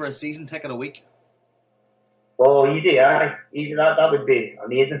would pay for a season ticket a week. Oh, easy, easy. That would be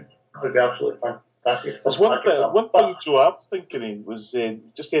amazing. That would be absolutely fantastic. There's one thing, Joe, I was thinking was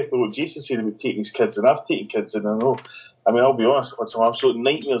just after what Jason said about taking his kids, and I've taken kids, and I know I mean, I'll be honest, I had some absolute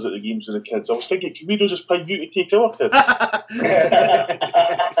nightmares at the games with the kids. I was thinking, can we just pay you to take our kids?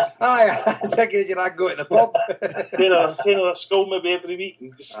 Aye, I was thinking you're not going to the pub. 10 of a school maybe every week,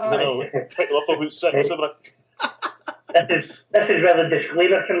 and just, pick them up about 6 every. This is where the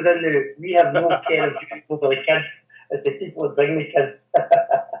disclaimer comes in now. We have no care of duty over the kids. It's the people that bring the kids.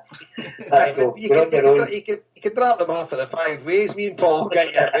 You can drop them off at the 5 ways. Me and Paul will get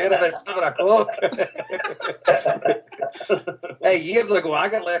you there if it's 7 o'clock. Hey, years ago, I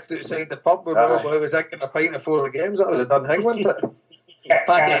got left outside the pub when I was drinking a pint before the games. That was a done thing, wasn't it?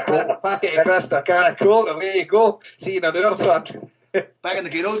 Packet of crisp, a can of Coke, away you go. See you in an hour, son. Back in the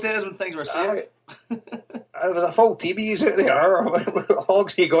good old days when things were safe. There was a full team of yous out there.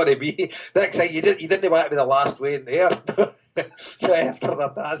 Hogs you got to be. Next thing, you didn't want to be the last way in there. After their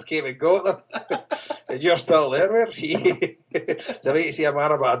dads came and got them. And you're still there, where's he? It's a way to see a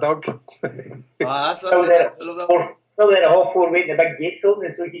man about a dog. Still there at half 4 waiting the big gates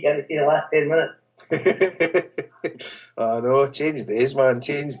open so you get to see the last 10 minutes. Oh no, change days, man,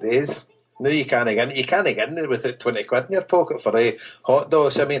 change days. No, you can't get in there with 20 quid in your pocket for hot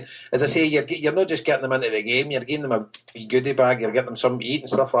dogs. I mean, as I say, you're not just getting them into the game, you're giving them a goodie bag, you're getting them something to eat and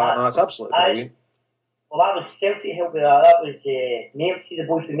stuff like that. That's absolutely brilliant. Well, that was Celtic helped with that. That was the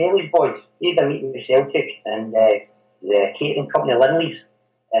boys, the Mailey's boys. They had a meeting with Celtic and the catering company Linley's.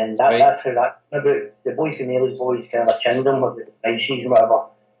 And that's how that came about. The boys, the Mailey's boys, kind of chinned them with the prices and whatever.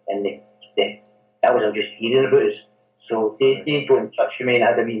 And that was just hearing about us. So they got in touch with me and I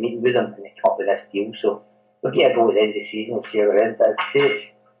had a wee meeting with them and they came up with this deal. So we'll get a go at the end of the season, we'll see how it ends.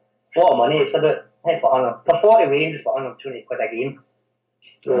 It's a lot of money, it's about, for 40 ways, it's about 120 quid a game.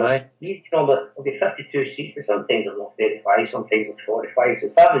 So there'll be 52 seats, but sometimes there's 35, sometimes there's 45. So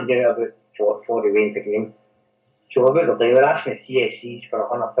it's averaging out about 40 ways a game. So what we're asking the CSCs for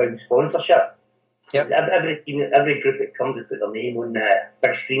 £100 sponsorship. Yep. Every group that comes will put their name on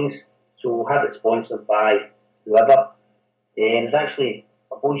big screens. So we'll have it sponsored by whoever. There's actually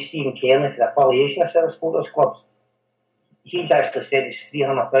a boy, Stephen Kearney, for the affiliation of South Supporters Clubs. He's actually sent us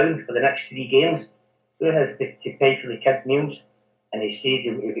 £300 for the next 3 games. So he has to pay for the kids' meals. And he said he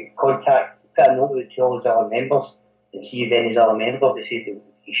would put a note out to all his other members and see if any of his other members, he said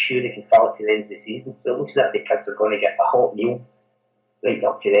he's sure they can fill it to the end of the season. So it looks like the kids are going to get a hot meal right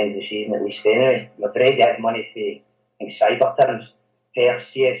up to the end of the season at least anyway. We've already had money in cyber terms, Perth,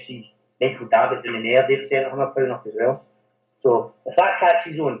 CFC, Michael Davids in the air, they've sent £100 up as well. So if that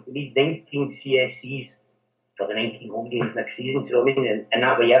catches on, we need 19 CSCs for the 19 home games next season, you know what I mean? And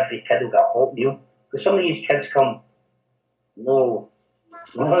that way every kid will get a hot meal. Because some of these kids come, no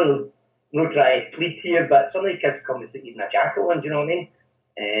try to plead here, but some of the kids come with even a jacket on, do you know what I mean?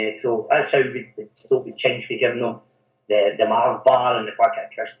 So that's how we change for giving them the Mars bar and the bucket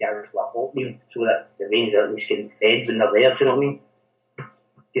of Christy hours for a hot meal so that the Rangers are at least getting fed when they're there, do you know what I mean?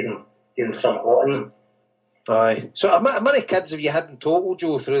 Give them some hot in them. Aye. So how many kids have you had in total,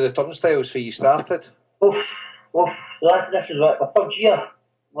 Joe, through the turnstiles where you started? This is what, the third year,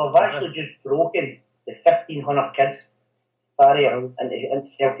 we've actually just broken the 1,500 kids barrier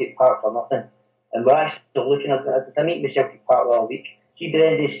in Celtic Park for nothing. And we're actually looking at it. I meet with Celtic Park all week. See, by the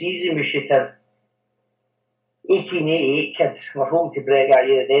end of the season, we should have 1888 kids. We're hoping to break that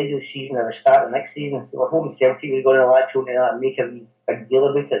year at the end of the season or the start of next season. So we're hoping Celtic is going to latch on to that and make a wee big deal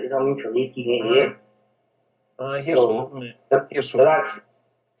about it, you know what I mean, for 1888.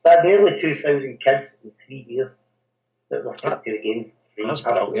 That's nearly 2,000 kids in 3 years that were put to the game. That's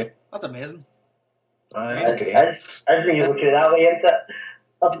brilliant. That's amazing. That's great. As when you look at it that way, isn't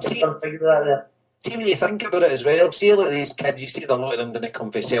it? See, when you think about it as well, see, like these kids, you see a lot of them didn't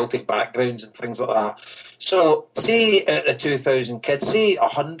come from Celtic backgrounds and things like that. So, say at the 2,000 kids, say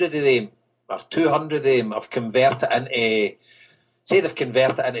 100 of them or 200 of them have converted into,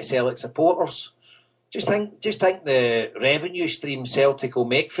 Celtic supporters. Just think the revenue stream Celtic will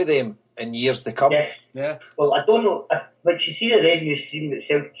make for them in years to come. Yeah. Well, I don't know, but you see the revenue stream that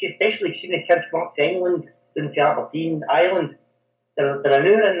Celtic, especially seeing the kids come up to England, down to Aberdeen, Ireland. They're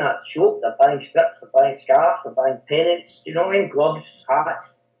now in that shop, they're buying strips, they're buying scarves, they're buying pennants, you know what I mean? Gloves, hats.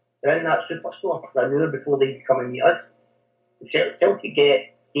 They're in that superstore. They're now before they come and meet us. Celtic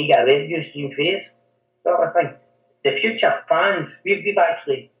get a revenue stream phase, sort of thing. The future fans, we've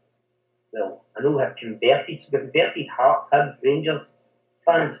actually, well, I know we've converted Hearts, Hibs, Rangers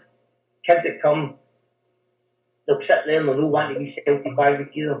fans. Kids that come, they'll sit there and they'll not want to be Celtic by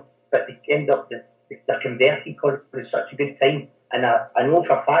with you, but they end up, they're converted because it's such a good time. And I know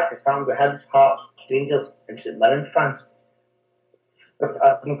for a fact it's happened with Hibs, Hearts, Rangers, and St Mirren fans.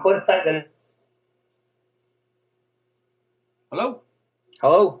 I've been contacting. Hello?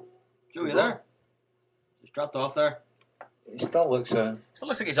 Hello? Joe, you there? Just dropped off there. He still looks. Still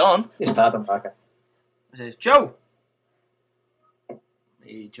looks like he's on. Just had him back in. It says, Joe.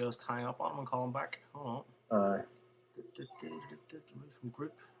 He just hang up on him and call him back. Hold on. Aye. Remove from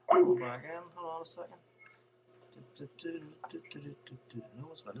group. Go back in. Hold on a second. No,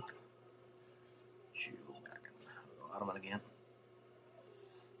 what's that? Joe Mackin. Add him in again.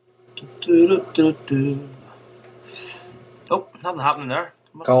 Oh, nothing happening there.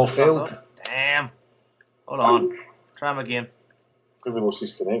 Call failed. Damn. Hold on. Try him again. Maybe lost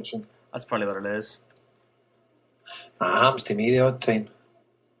his connection. That's probably what it is. That happens to me the odd time.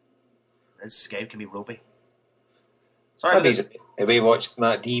 This Skype can be ropey. Sorry, if we watched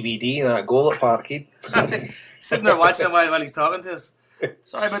that DVD and that goal at Parkhead. Sitting there watching him while he's talking to us.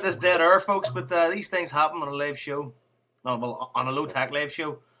 Sorry about this dead air, folks, but these things happen on a live show. No, well, on a low-tech live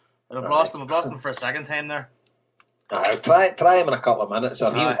show. And I've lost him for a second time there. Try him in a couple of minutes,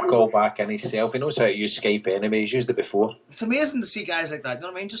 or he'll call back in himself. He knows how to use Skype anyway. He's used it before. It's amazing to see guys like that. You know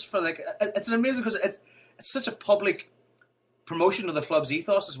what I mean? Just for it's an amazing because it's such a public promotion of the club's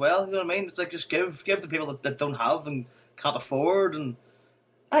ethos as well. You know what I mean? It's like just give to people that don't have and can't afford, and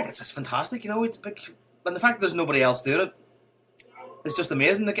I think it's just fantastic. You know, it's like, and the fact that there's nobody else doing it, it's just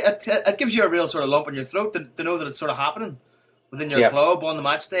amazing. Like, it gives you a real sort of lump in your throat to know that it's sort of happening within your club on the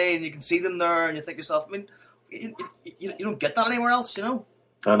match day, and you can see them there, and you think to yourself, I mean, you don't get that anywhere else, you know.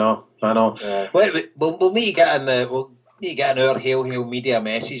 I know. Yeah. We'll need to get in our Hail Media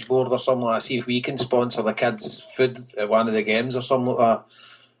message board or something like that, see if we can sponsor the kids' food at one of the games or something like that.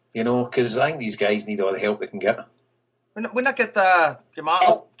 You know, because I think these guys need all the help they can get. We not get your mom.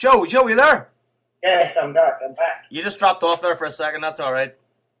 Oh. Joe, you there? Yes, I'm back. You just dropped off there for a second. That's all right.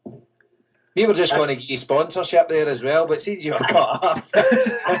 We were just going to get you sponsorship there as well, but since you've cut off.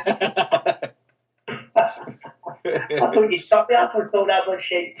 I thought you stopped there for all that much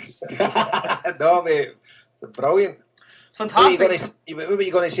shit. No, mate. It's brilliant. It's fantastic. What were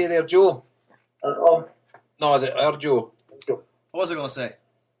you going to say there, Joe? No, our Joe. What was I going to say?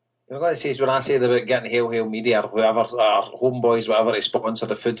 You're going to say is when I said about getting Hail Media or whoever, or Homeboys, whatever, to sponsor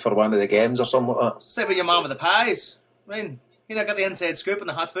the food for one of the games or something like that. Say about your mum with the pies. I mean, you know, got the inside scoop and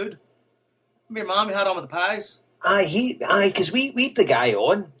the hot food. Remember your mum, you had on with the pies? Aye, because we had the guy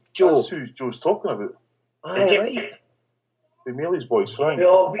on, Joe. That's who Joe's talking about. Aye, right. The Mealy's boys, Frank.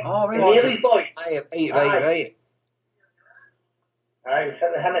 Right. Mealy's boys. Aye, right. Aye,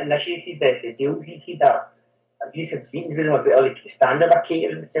 him initiated the deal he did. I've used some meetings with them about all the standard of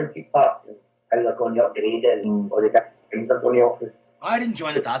catering in the Celtic Park and how they're going to upgrade it and all the different things they're going to offer. I didn't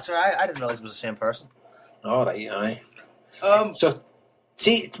join it that, sir. I didn't realise it was the same person. All right, aye. So,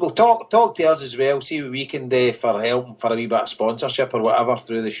 see, we'll talk to us as well, see what we can do for help, for a wee bit of sponsorship or whatever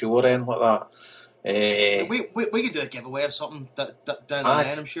through the show or anything like that. We could do a giveaway of something down the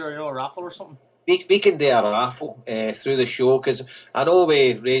line, I'm sure, you know, a raffle or something. We can do a raffle through the show because I know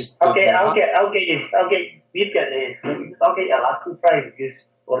we raised. I'll get you a raffle prize if you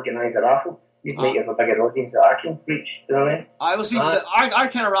organise a raffle. You can make it a bigger audience that I can reach. You know what I mean? I will see. Our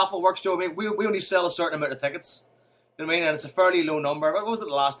kind of raffle works, Joe. I mean, we only sell a certain amount of tickets. You know what I mean? And it's a fairly low number. What was it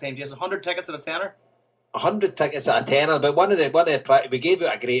the last time? Just 100 tickets at a tenner. 100 tickets at a tenner, but one of the we gave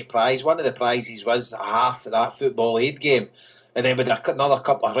out a great prize. One of the prizes was half of that football aid game. And then with another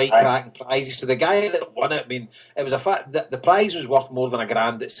couple of cracking prizes. So the guy that won it, I mean, it was a fact that the prize was worth more than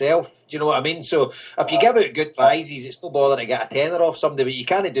 $1,000 itself. Do you know what I mean? So if you give out good prizes, it's no bother to get a tenner off somebody, but you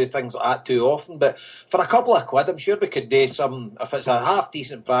can't do things like that too often. But for a couple of quid, I'm sure we could do some, if it's a half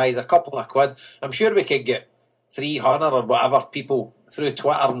decent prize, a couple of quid, I'm sure we could get 300 or whatever people through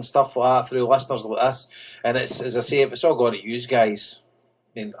Twitter and stuff like that, through listeners like this. And it's, as I say, it's all going to use, guys.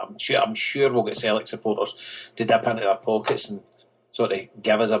 I mean, I'm sure we'll get Celtic supporters to dip into their pockets and sort of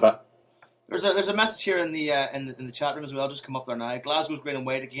give us a bit. There's a message here in the chat room as well. Just come up there now. Glasgow's green and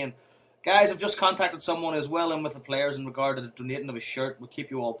white again. Guys, I've just contacted someone as well in with the players in regard to the donating of a shirt. We'll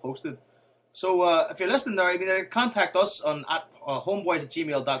keep you all posted. So if you're listening there, either contact us on at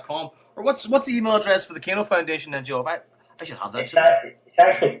homeboys@gmail.com or what's the email address for the Kano Foundation then, Joe? I should have that. It's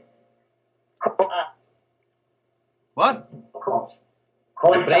actually what?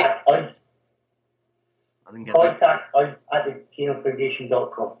 Contact us. I didn't get Contact us at the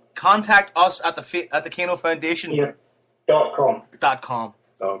KanoFoundation.com. Contact us at the Kano Foundation. .com.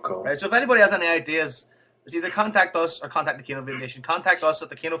 Right, so if anybody has any ideas, it's either contact us or contact the Kano Foundation. Contact us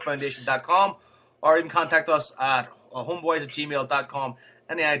at the KanoFoundation.com or even contact us at homeboys@gmail.com.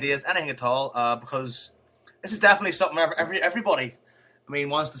 Any ideas, anything at all, because this is definitely something everybody, I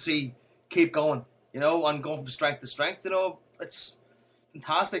mean, wants to see keep going, you know, and going from strength to strength, you know. It's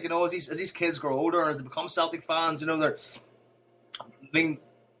fantastic, you know, as these kids grow older and as they become Celtic fans, you know, I mean,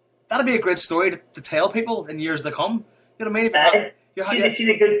 that'd be a great story to tell people in years to come. You know what I mean? See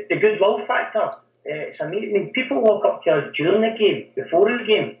the goodwill factor. It's amazing. I mean, people walk up to us during the game, before the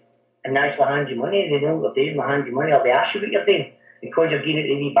game, and actually hand you money. They know what they're doing, they hand you money, or they ask you what you're doing because you're getting it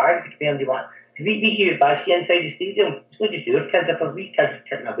in the wee bag to compare them to what. We give it back inside the stadium. It's not just our kids. If there's wee kids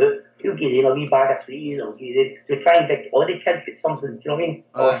kicking about, we'll give them a wee bag of sweets, or give them. So we try and get all the kids get something, do you know what I mean?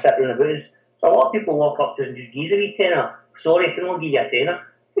 Or sit around about us. So a lot of people walk up to us and just give us a wee tenner. Sorry, can I give you a tenner?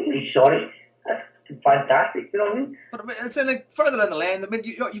 Really sorry. That's fantastic, you know what I mean? But it's like further down the lane. I mean,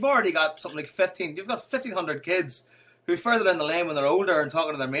 you've already got something like 15. You've got 1,500 kids who are further down the lane when they're older and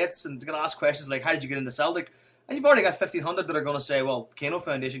talking to their mates and going to ask questions like, "How did you get into Celtic?" And you've already got 1,500 that are going to say, "Well, Kano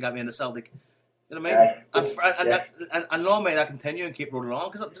Foundation got me into Celtic." You know what I mean? And long may that continue and keep rolling on,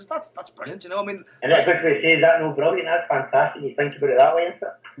 because that's brilliant, you know. I mean, and that's what we say. Is that no brilliant? That's fantastic. You think about it that way, isn't it?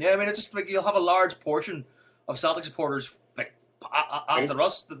 Yeah, I mean, it's just like you'll have a large portion of Celtic supporters like after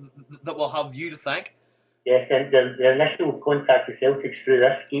us that will have you to thank. Yes, and the initial contact with Celtics through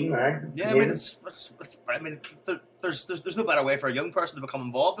this scheme, man. Yeah, I mean, there's no better way for a young person to become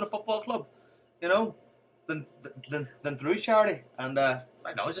involved in a football club, you know, than through charity. And I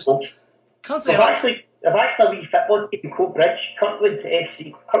know, it's just. Can't say I've actually a wee football team in Coatbridge, Kirkwood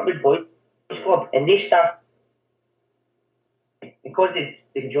FC, Kirkwood Boys Club, and they start because they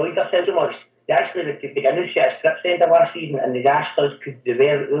enjoyed themselves so much. They actually they announced a strip centre last season, and they asked us could they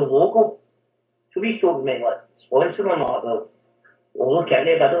wear our logo. So we thought we might like sponsor them. Like, well, look at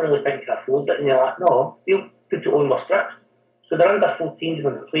it, I don't really think we can afford it. And they're like, no, we'll put it on our strips. So they're under 14s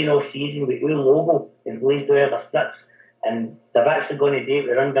when they're playing all season with our logo and blazed over their strips. And they're actually going to do it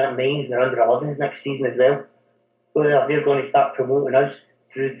with under 9s and under 11s next season as well. So they're going to start promoting us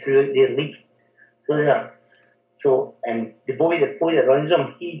through their league. And the boy that runs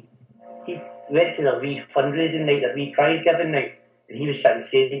them, he went to their wee fundraising night, their wee prize giving night, and he was sitting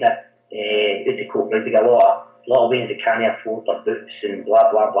saying that it's a Coatbridge, they got a lot of ways they can't afford their boots and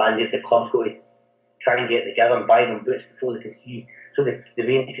blah blah blah, and the club's going to try and get together and buy them boots before they can see, so they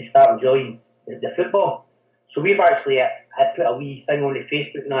can start enjoying the football. So we've actually had put a wee thing on the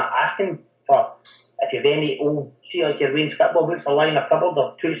Facebook now asking for if you have any old, see like your Wayne's football boots are lying in a cupboard,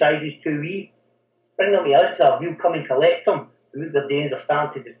 or 2 sizes too wee, bring them to us, or we'll come and collect them. And what they're doing is they're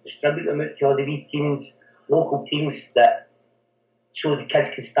starting to distribute them out to all the wee teams, local teams, that so the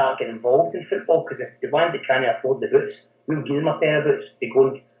kids can start getting involved in football, because if the ones that can't afford the boots, we'll give them a pair of boots to go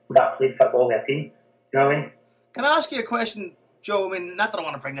and start playing football with a team. You know what I mean? Can I ask you a question, Joe? I mean, not that I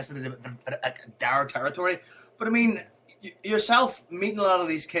want to bring this into a dour territory, but I mean, yourself meeting a lot of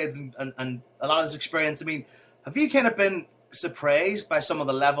these kids and a lot of this experience, I mean, have you kind of been surprised by some of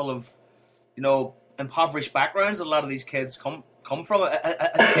the level of, you know, impoverished backgrounds that a lot of these kids come from?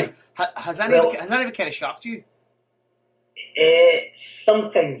 Has any of it kind of shocked you?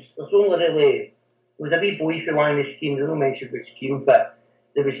 Sometimes. There's only really, there was a wee boy for one of the schemes, I don't mention which scheme, but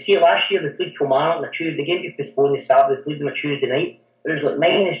there was, see, last year they played Kilmarnock on a Tuesday, the game was postponed this Saturday, they played them on a Tuesday night, it was like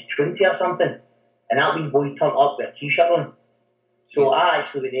 -20 or something. And that wee boy turned up with a t-shirt on. So I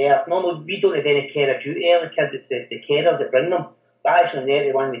actually was there. Normally, we don't have any carer duty here, the kids, it's the carers that bring them. But I actually there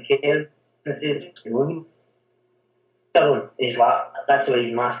to one of the carers and says, you know, and he's like, that's the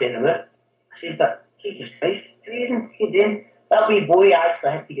reason I sent him out. I said, but Jesus Christ, what you doing? That wee boy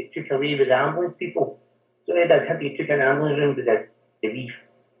actually had to get took away with the ambulance people. So they had to get took in the ambulance room with the wee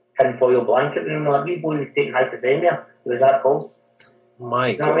tinfoil blanket room. That wee boy was taking hypothermia. It was that cold.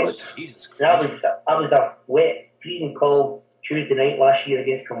 My God. Jesus Christ. That was a wet, freezing cold Tuesday night last year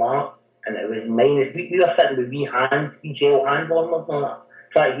against Kilmarnock, and it was minus. We were sitting with wee gel hand warmers on it,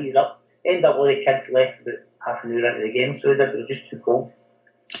 trying to heat it up. Ended up all the kids left about half an hour into the game, so it was just too cold.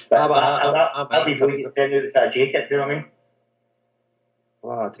 But that wee boy was sitting out with that jacket, do you know what I mean?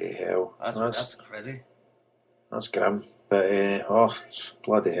 Bloody hell. That's crazy. That's grim. But,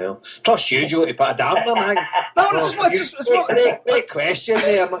 bloody hell. Trust you, Joe, to put a damper on things. No, it's Great question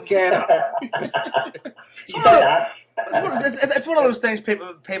there, McKenna. It's one of those things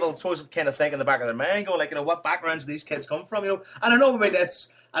people supposed to kind of think in the back of their mind, go like, you know, what backgrounds do these kids come from, you know? And I know, I mean, it's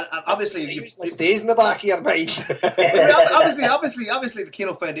obviously it stays in the back of your mind. obviously, the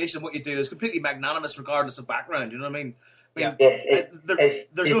Kano Foundation, what you do is completely magnanimous, regardless of background. You know what I mean?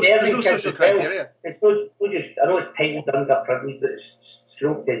 There's no social criteria. It's not just, I know it's titled underprivileged, but it's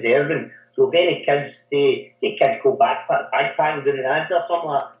stroke deserving. So if any kids, they kids go backpacking doing an ad or something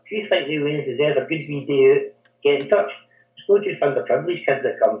like that, if you think they really deserve a good wee day out, get in touch. It's not just underprivileged kids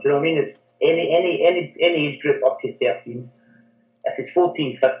that come, do you know what I mean? It's any age group up to 13. If it's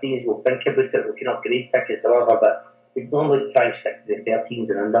 14, 15s, we'll think about it, we can upgrade tickets or whatever, but we normally try and stick to the 13s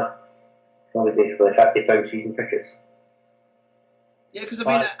and under. Normally basically £50 season tickets. Yeah, because I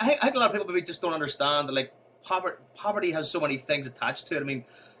mean, I think a lot of people maybe just don't understand that, like, poverty has so many things attached to it. I mean,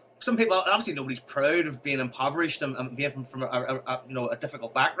 some people, obviously nobody's proud of being impoverished and being from a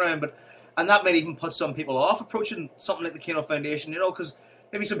difficult background, and that might even put some people off approaching something like the Kano Foundation, because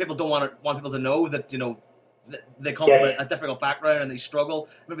maybe some people don't want people to know that, they come from a difficult background and they struggle.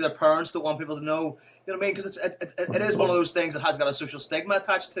 Maybe their parents don't want people to know, you know what I mean? Because it is one of those things that has got a social stigma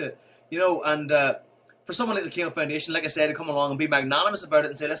attached to it, and for someone like the Kano Foundation, like I said, to come along and be magnanimous about it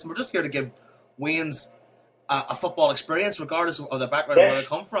and say, listen, we're just here to give Waynes a football experience, regardless of their background or where they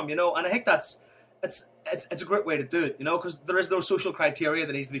come from, and I think it's a great way to do it, because there is no social criteria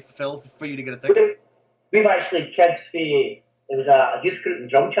that needs to be fulfilled for you to get a ticket. We've actually kids say there was a youth group in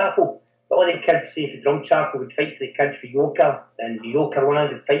Drumchapel, but all the kids say for Drumchapel would fight for the kids for Yoker, and the Yoker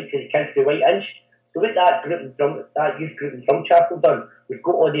ones would fight for the kids for White Inch. So what that youth group in Drumchapel done was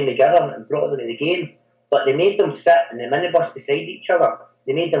got all them together and brought them to the game, but they made them sit in the minibus beside each other.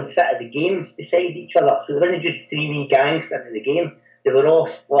 They made them sit at the games beside each other. So they weren't just three wee gangs sitting in the game. They were all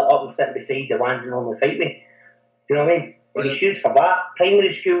split up and sitting beside the ones they normally fight with. Do you know what I mean? It's used for that.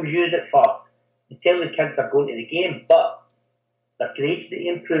 Primary schools use it for to tell the kids they're going to the game, but their grades need to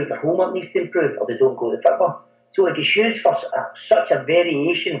improve, their homework needs to improve, or they don't go to football. So it is used for such a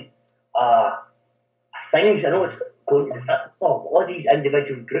variation of things. I know it's going to football. All these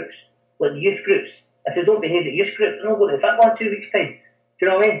individual groups, like the youth groups, if they don't behave at youth groups, they're not going to football in 2 weeks' time. Do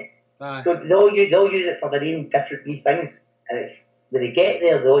you know what I mean? So they'll use it for their own different wee things, and it's, when they get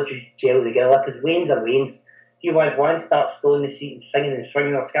there, they'll just gel together, because Waynes are Waynes. If one starts throwing the seat and singing and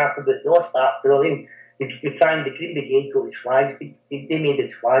swinging their scaffold, but they all start throwing. We try and the Green Brigade got its flags, they made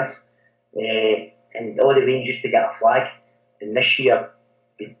its flags, and all the Waynes used to get a flag, and this year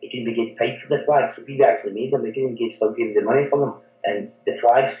the Green Brigade paid for the flag, so we actually made them. The Green Brigade still gave the money for them, and the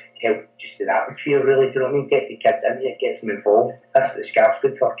flags help just the atmosphere, really. Do you know what I mean? Get the kids in it, get them involved. That's what the scarf's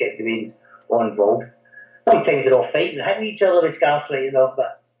good for, get the Waynes all involved. Sometimes they're all fighting and hitting each other with scarves right enough,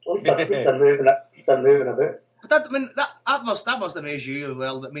 but at least they're moving about. But that must amaze you as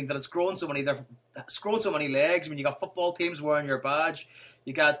well. I mean, that it's grown so many legs. I mean, you got football teams wearing your badge.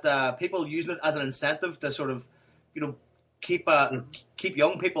 You got people using it as an incentive to sort of, keep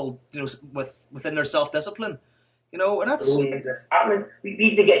young people, within their self-discipline. And that's. I mean, we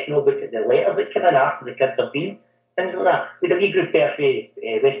need to get to know about the letters that come in after the kids have been, things like that. We had a wee group there for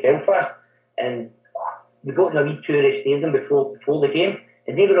West Belfast, and we got in a wee tourist stadium before the game,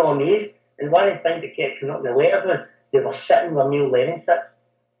 and they were all amazed. And one of the things that kept coming up in the letters was they were sitting where Neil Lennon sits.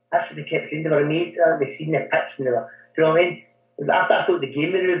 That's what they kept saying. They were amazed. They'd seen the pitch, and they were, do you know what I mean? After I thought the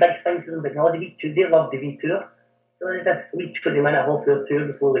game was a big thing to them, but no, they loved the wee tour. So they did a wee 20-minute half-hour tour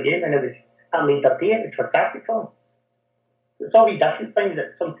before the game, and that made their day. It was fantastic for them. So it's all wee different things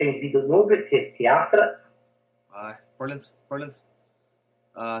that sometimes we don't know about to after it. Aye, brilliant.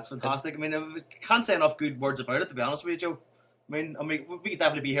 It's fantastic. I mean, we can't say enough good words about it, to be honest with you, Joe. I mean, we could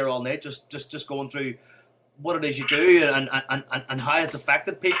definitely be here all night, just going through what it is you do and how it's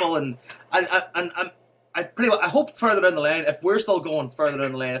affected people, and I hope further down the line, if we're still going further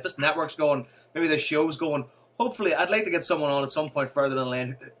down the line, if this network's going, maybe this show's going, hopefully I'd like to get someone on at some point further down the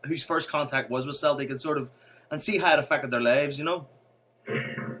line whose first contact was with Celtic and see how it affected their lives, Well,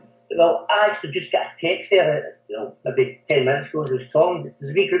 I actually just got a text there, maybe 10 minutes ago. It was Tom.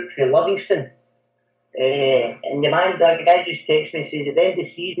 There's a wee group from Livingston. And the guy just texted me and says at the end of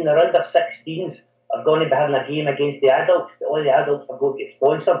the season, our under 16s are going to be having a game against the adults. All the adults are going to get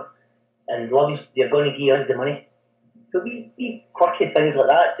sponsored, and Livingston, they're going to give us the money. So we quirky things like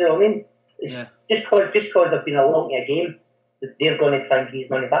that, do you know what I mean? Just because they've been along to a game, they're going to try and give his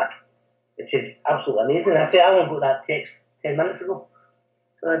money back, which is absolutely amazing. I only got that text 10 minutes ago.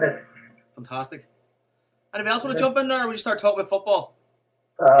 So I did. Fantastic. Anybody else want to jump in there, or will you start talking about football?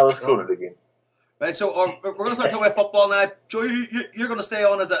 Let's go to the game. Right, so we're going to start talking about football now. Joe, you're going to stay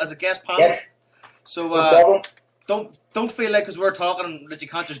on as a guest panelist. Yes. So don't feel like because we're talking that you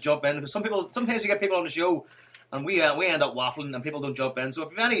can't just jump in, because sometimes you get people on the show and we end up waffling and people don't jump in. So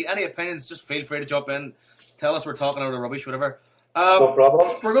if you have any opinions, just feel free to jump in. Tell us we're talking out of rubbish, whatever. No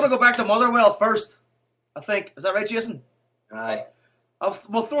problem. We're going to go back to Motherwell first, I think. Is that right, Jason? Aye.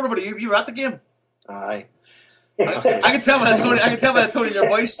 We'll throw it over to you. You were at the game. Aye. I can tell by the tone in your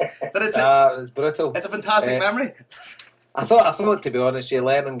voice that it was brutal. It's a fantastic memory. I thought, to be honest,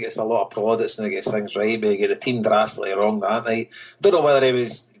 Lennon gets a lot of plaudits and he gets things right, but he got the team drastically wrong that night. Don't know whether he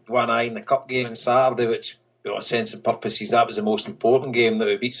was one eye in the cup game on Saturday, which, sense and purposes, that was the most important game that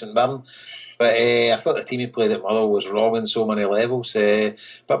we beat St Mirren. But I thought the team he played at Motherwell was wrong on so many levels. But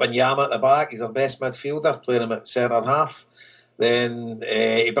Banyama at the back, he's our best midfielder, playing him at centre half. Then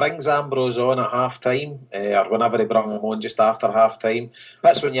he brings Ambrose on at half-time, or whenever he brought him on just after half-time.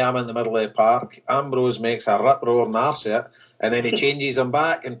 That's Wanyama in the middle of the park. Ambrose makes a rip-roaring arse of it, and then he changes him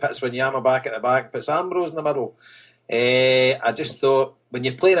back and puts Wanyama back at the back, puts Ambrose in the middle. I just thought, when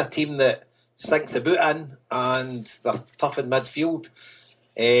you're playing a team that sinks the boot in and they're tough in midfield,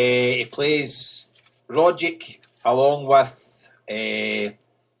 he plays Rogic along with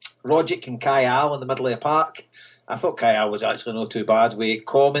Rogic and Kyle in the middle of the park. I thought Kyle was actually not too bad with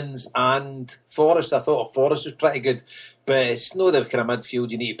Commons and Forrest. I thought Forrest was pretty good, but it's not the kind of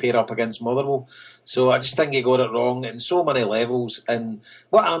midfield you need to pair up against Motherwell. So I just think he got it wrong in so many levels. And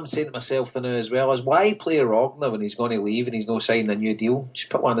what I'm saying to myself now as well is, why play Rogner when he's going to leave and he's not signing a new deal? Just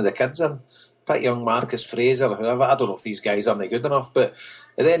put one of the kids in. Put young Marcus Fraser or whoever. I don't know if these guys aren't good enough, but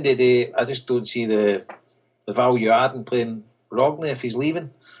at the end of the day, I just don't see the value add in playing Rogner if he's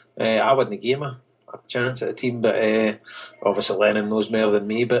leaving. I wouldn't give him a chance at the team, but obviously Lennon knows more than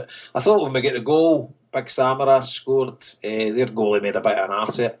me. But I thought when we get the goal, Big Samaras scored, their goalie made a bit of an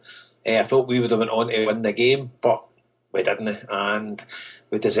arse of it. I thought we would have went on to win the game, but we didn't, and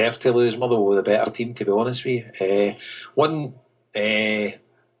we deserved to lose. Motherwell were the better team, to be honest with you. One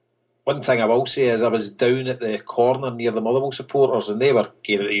thing I will say is I was down at the corner near the Motherwell supporters, and they were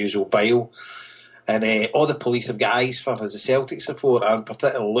getting the usual bile. And all the police have got eyes for as a Celtic supporter, and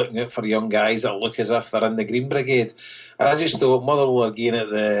particularly looking out for young guys that look as if they're in the Green Brigade. And I just thought Motherwell are getting at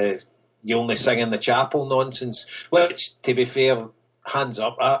the you only sing in the chapel nonsense, which, to be fair, hands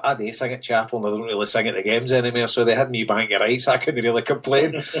up, I do sing at chapel and I don't really sing at the games anymore, so they had me bank of rice, I couldn't really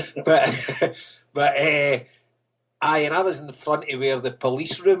complain. but and I was in front of where the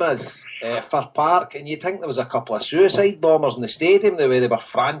police room is, Fir Park, and you'd think there was a couple of suicide bombers in the stadium, the way they were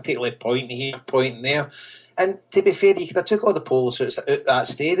frantically pointing here, pointing there. And to be fair, you could have took all the police out that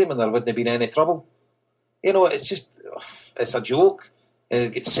stadium and there wouldn't have been any trouble. You know, it's just, it's a joke.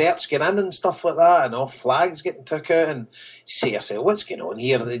 Get searched, get in and stuff like that, and all flags getting took out, and you say yourself, what's going on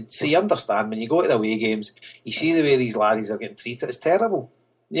here? So you understand, when you go to the away games, you see the way these laddies are getting treated, it's terrible.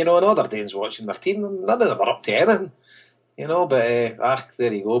 You know, and other days watching their team, none of them are up to anything. You know, but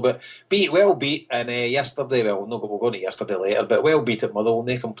there you go. But well beat, and yesterday, well, no, we'll go to yesterday later, but well beat at Motherwell,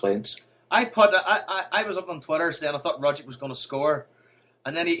 no complaints. I was up on Twitter saying I thought Rogic was going to score,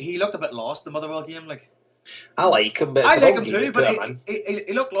 and then he looked a bit lost the Motherwell game, like. I like him, but I like him too, but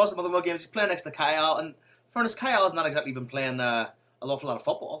he looked lost in the Motherwell games. He's playing next to Kyle, and fairness, Kyle's not exactly been playing an awful lot of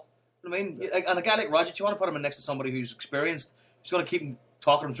football. I mean, and a guy like Rogic, you want to put him in next to somebody who's experienced, who's going to keep him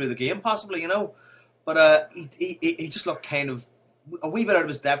talking him through the game, possibly, you know. But he just looked kind of a wee bit out of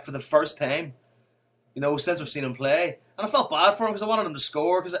his depth for the first time, you know, since we've seen him play. And I felt bad for him because I wanted him to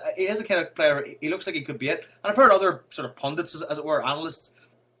score, because he is a kind of player, he looks like he could be it. And I've heard other sort of pundits, as it were, analysts,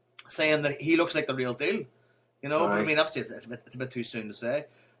 saying that he looks like the real deal. You know, but I mean, obviously it's a bit too soon to say.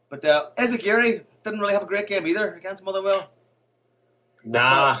 But Ezekiri didn't really have a great game either against Motherwell.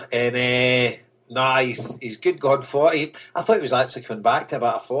 Nah, he's good going for it. I thought he was actually coming back to a bit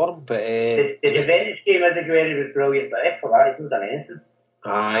of form, but the Juventus game, Ezekiri was brilliant, but for that, he was done anything.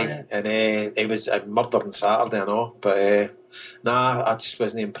 Aye, and he was murdered on Saturday, I know, but I just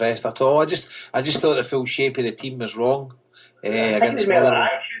wasn't impressed at all. I just thought the full shape of the team was wrong against Motherwell.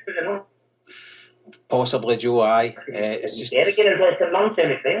 Possibly, Joe. Aye, it's just. Again, it's like a month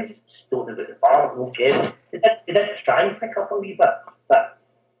and everything. Just don't know about the bar. Okay, they did try and pick up a wee bit, but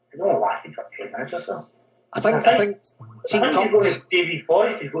it only lasted for 2 minutes or so. I think. He's going to Davy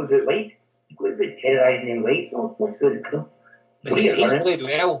Forrest. He's going to do it right. He's going to be terrorising him right. No, what's good? He's played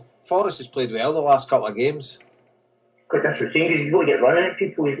well. Forrest has played well the last couple of games. Because that's the thing. He's going to get running at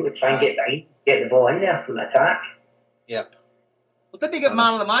people. He's going to try and get the ball in there from the attack. Yep. Well, didn't he get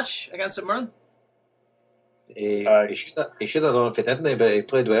man of the match against St Mirren? He should have done if he didn't, but he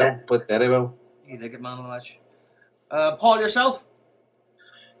played well, played very well. He did get man of the match. Paul, yourself?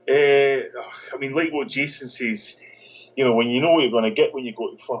 I mean, like what Jason says, you know, when you know what you're going to get when you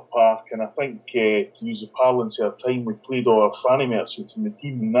go to Fir Park, and I think, to use the parlance of our time, we played all our fanny merchants in the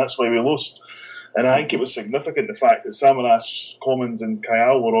team, and that's why we lost. And I think it was significant, the fact that Samaras, Commons and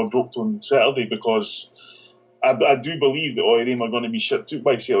Kyle were all dropped on Saturday, because I do believe that Eircom are going to be shipped out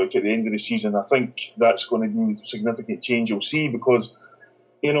by Celtic at the end of the season. I think that's going to be a significant change you'll see, because,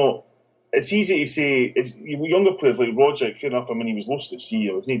 you know, it's easy to say, younger players like Rogic, fair enough, I mean, he was lost at sea,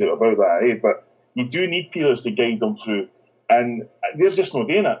 there's no doubt about that, but you do need players to guide them through, and they're just not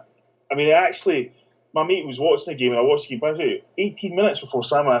doing it. I mean, actually, my mate was watching the game, and I watched the game, but 18 minutes before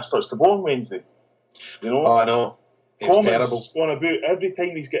Samaras touched the ball on Wednesday. You know? Oh, I know. Commons going about every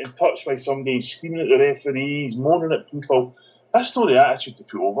time he's getting touched by somebody, he's screaming at the referees, moaning at people. That's not the attitude to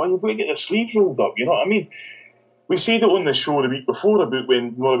put over. You've got to get your sleeves rolled up, you know what I mean? we said it on the show the week before about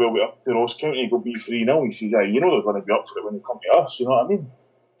when Motherwell went up to Ross County and got beat 3-0. He says, you know they're going to be up for it when they come to us, you know what I mean?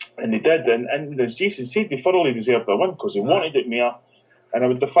 And they did, and as Jason said, they thoroughly deserved their win because they wanted it more. And I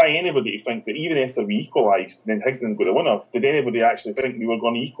would defy anybody to think that even after we equalised, then Higdon got a winner. Did anybody actually think we were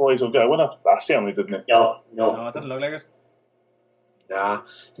going to equalise or get a winner? I certainly didn't. No, it didn't look like it. Nah,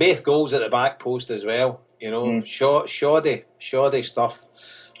 both goals at the back post as well. You know, shoddy stuff.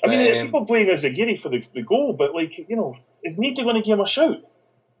 I mean, people blame Zagiri for the goal, but is nobody going to give him a shout?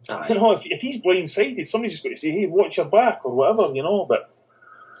 Aye. You know, if he's blindsided, somebody's just got to say, "Hey, watch your back" or whatever, you know. But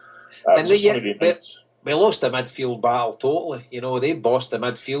we lost the midfield battle totally. You know, they bossed the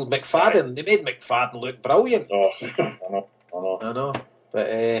midfield. McFadden, they made McFadden look brilliant. Oh, I know. But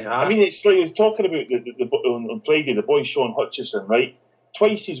I mean, it's like I was talking about on Friday, the boy Sean Hutchison, right?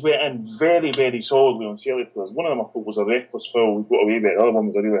 Twice he's went in very, very solidly on Celtic players. One of them I thought was a reckless foul, we got away with it. The other one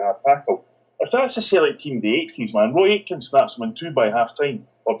was a really hard tackle. If that's a Celtic team of the 80s, man, Roy Aitken snaps them in two by half time,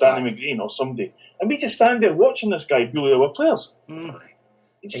 or Danny McGreen or somebody, and we just stand there watching this guy bully our players. And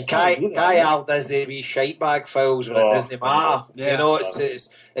Kyle does the wee shite bag fouls when it doesn't matter. Yeah. You know,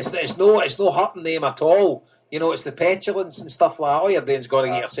 it's no hurting them at all. You know, it's the petulance and stuff like that. All you're doing is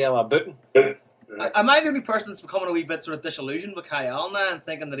going to get yourself a booting. Am I the only person that's becoming a wee bit sort of disillusioned with Kyle now and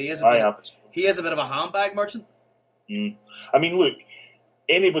thinking that he is a bit of a handbag merchant? I mean, look,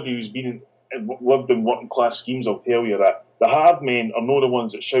 anybody who's lived in working class schemes will tell you that the hard men are not the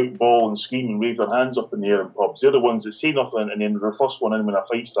ones that shout ball and scream and wave their hands up in the air in pubs. They're the ones that say nothing and then they're the first one in when a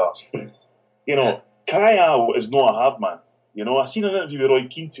fight starts. You know, Kyle is not a hard man. You know, I seen an interview with Roy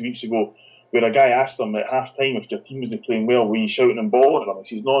Keane 2 weeks ago where a guy asked him at half time if your team isn't playing well, were you shouting and balling at him?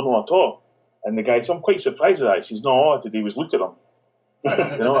 He says, no, not at all. And the guy said, I'm quite surprised at that. He says, no, all I did was look at him.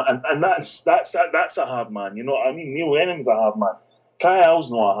 You know, and that's a hard man. You know what I mean? Neil Lennon's a hard man.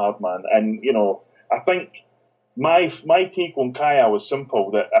 Kyle's not a hard man. And, you know, I think my take on Kyle is simple,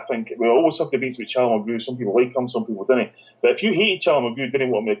 that I think we always have debates with Charlie McGrew. Some people like him, some people didn't. But if you hated Charlie McGrew,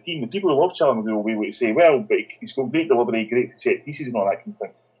 didn't want him in the team, the people who love Charlie McGrew will be able to say, well, but he's got great delivery, great set pieces and all that kind of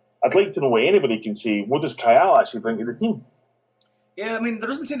thing. I'd like to know what anybody can say. What does Kyle actually bring to the team? Yeah, I mean, there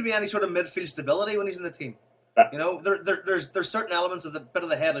doesn't seem to be any sort of midfield stability when he's in the team. You know, there's certain elements of the bit of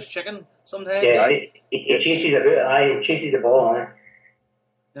the headless chicken sometimes. Yeah, he chases he chases the ball,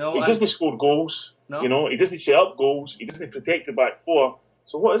 You know, he doesn't score goals. No. You know, he doesn't set up goals. He doesn't protect the back four.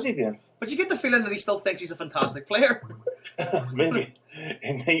 So what is he doing? But you get the feeling that he still thinks he's a fantastic player. Maybe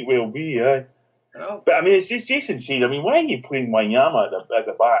it might well be, yeah. You know? But I mean, it's just Jason said. I mean, why are you playing Wanyama at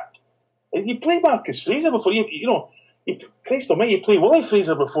the back? You play Marcus Fraser before you know. Christ almighty, you play Willie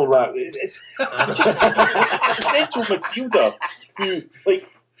Fraser before that. It's just a central midfielder who, like,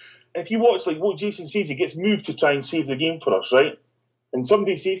 if you watch like what Jason says, he gets moved to try and save the game for us, right? And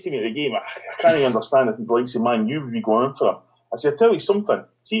somebody says to me at the game, I can't even understand if people like say, man, you would be going in for him. I said, I'll tell you something.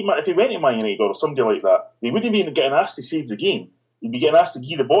 See, if he went to Man United or somebody like that, they wouldn't be getting asked to save the game. He'd be getting asked to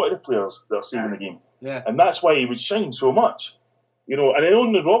give the ball to the players that are saving the game. Yeah. And that's why he would shine so much. You know, and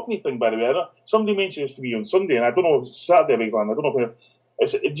on the Rodney thing, by the way, somebody mentioned this to me on Sunday, and I don't know, Saturday, big man, I don't know where.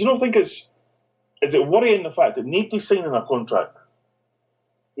 Do you not think is it worrying the fact that nobody's signing a contract?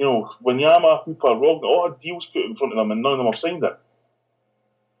 You know, Wanyama, Hooper, Rodney, all had deals put in front of them, and none of them have signed it.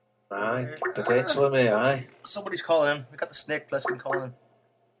 Aye, potentially, mate, aye. Somebody's calling him. We got the Snake Plissken calling him.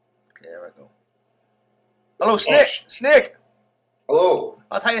 Okay, there we go. Hello, Snake. Oh. Snake. Hello.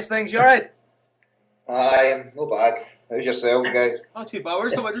 I'll tell you things. You alright? Aye, no bad. How's yourself, guys? Not too bad. We're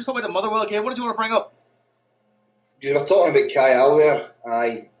just talking about the Motherwell game. What did you want to bring up? You were talking about Kyle there.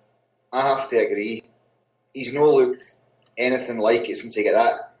 I have to agree. He's not looked anything like it since he got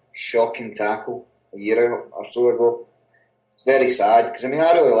that shocking tackle a year or so ago. It's very sad, because I mean,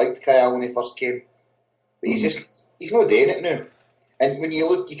 I really liked Kyle when he first came. But he's not doing it now. And when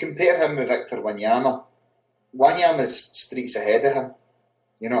you compare him with Victor Wanyama. Wanyama's streets ahead of him.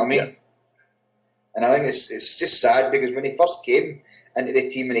 You know what I mean? Yeah. And I think it's just sad, because when he first came into the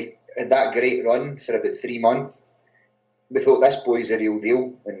team and he had that great run for about 3 months, we thought this boy's the real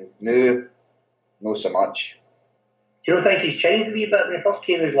deal, and now, not so much. Do you not think he's changed a wee bit? When he first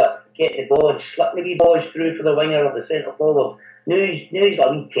came, he was like, get the ball and slip the wee balls through for the winger or the centre forward. Now he's like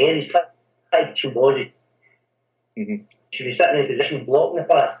a wee 10, he's tried to balls. Mm-hmm. Should be sitting in a position blocking the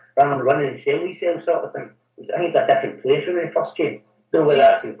pass rather than running and selling himself sort of thing. I think it's a different place when he first came. Don't know whether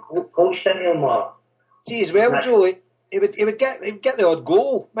that's been coached into him or... See, as well, Joe, he would get the odd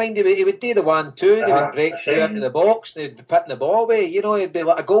goal. Mind, he would do the 1-2, he would break through into the box, and he'd be putting the ball away. You know, he'd be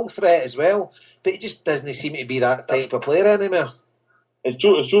like a goal threat as well. But he just doesn't seem to be that type of player anymore. As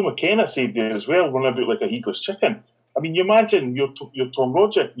Joe McKenna said there as well, running about like a heedless chicken. I mean, you imagine you're Tom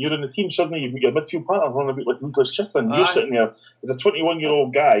Rogic, you're in the team, suddenly you've got your midfield partner running about like Nicholas Chippen. You're sitting there as a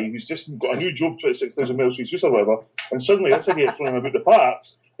 21-year-old guy who's just got a new job, 26,000 miles from his house or whatever, and suddenly this idiot's running about the park,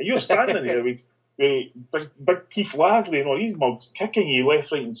 and you're standing there with big Keith Lasley and all these mugs kicking you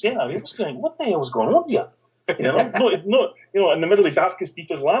left, right, and centre. You're just going, what the hell's going on here? You know, not in the middle of darkest,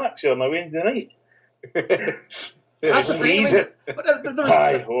 deepest Lanarkshire on a Wednesday night. That's the thing.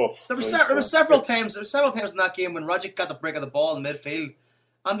 There were several times in that game when Rogic got the break of the ball in midfield,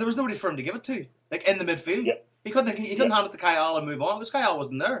 and there was nobody for him to give it to, like in the midfield. Yeah. He couldn't hand it to Kyle and move on because Kyle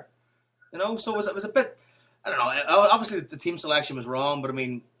wasn't there. You know, so it was a bit. I don't know. Obviously, the team selection was wrong, but I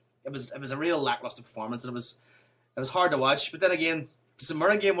mean, it was a real lackluster performance, and it was hard to watch. But then again, the St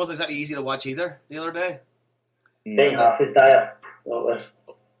Mirren game wasn't exactly easy to watch either the other day. Same half was dire. No,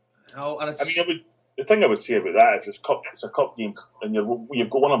 and it's. I mean, the thing I would say about that is it's a cup game, and you've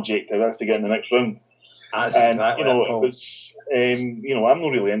got one objective, that's to get in the next round. That's and exactly it was, I'm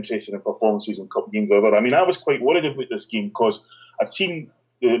not really interested in performances in cup games ever. I mean, I was quite worried about this game because I'd seen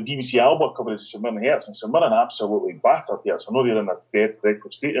the BBC Albert coverage of St Mirren Hearts, and St Mirren absolutely battered Hearts. I know they're in a dead dreadful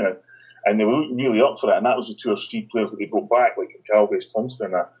state in it, and they were really up for it. And that was the 2 or 3 players that they brought back, like Calvez, Thompson,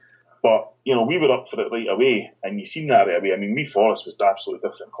 and that. But, we were up for it right away, and you seen that right away. I mean, Mee Forest was absolutely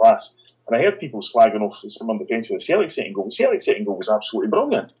different class. And I heard people slagging off some defence for the Celtic setting goal. The Celtic setting goal was absolutely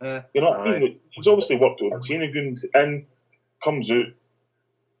brilliant. You know what I mean? It's obviously worked out. Senegun in, comes out,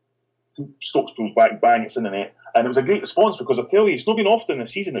 Stokes pulls back, bang, it's in the net. And it was a great response because I tell you, it's not been often this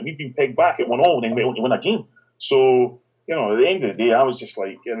season that we've been pegged back at 1-1 and then went on to win a game. So, at the end of the day, I was just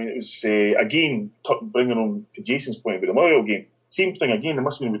like, it was, again, bringing on to Jason's point about the Motherwell game. Same thing again, there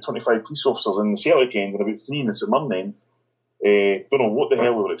must have been about 25 police officers in the Celtic end and about 3 in the St Mirren end. Don't know what the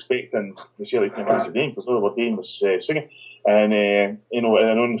hell we were expecting the Celtic team to do because Oliver Dane was singing. And, and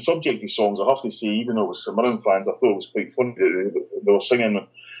on the subject of songs, I have to say, even though it was St Mirren fans, I thought it was quite funny that they were singing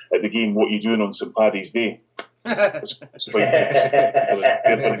at the game, What You Doing on St Paddy's Day. It's quite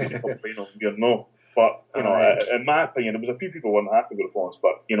no. But, in my opinion, there was a few people who weren't happy with the performance,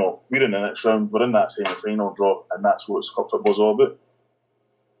 but, we're in the next round, we're in that semi-final draw, and that's what Cup football's all about.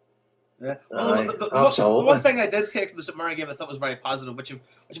 Yeah. Well, the one thing I did take from the St Mirren game I thought was very positive, which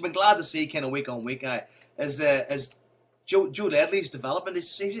I've been glad to see kind of week on week, is Joe Ledley's development. He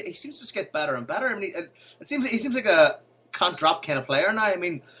seems to just get better and better. I mean, he seems like a can't drop kind of player now. I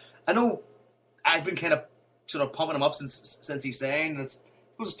mean, I know I've been kind of sort of pumping him up since he's saying, and it's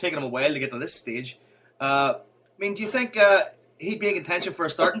taken him a while to get to this stage. I mean, do you think he'd be in contention for a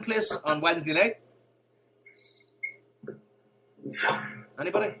starting place on Wednesday night?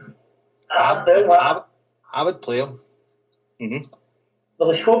 Anybody? I would play him. Mm-hmm.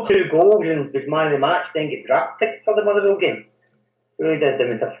 Well, he scored 2 goals and was man of the match, then get draft picked for the Motherwell game. Really did. I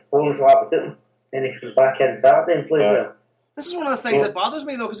mean, the performance lap with him. Then he comes back in Saturday and plays well. This is one of the things that bothers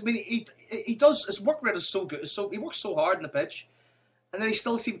me, though, because I mean, he does, his work rate is so good, he works so hard on the pitch, and then he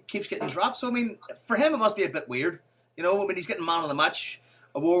still keeps getting dropped. So I mean, for him, it must be a bit weird. I mean, he's getting man of the match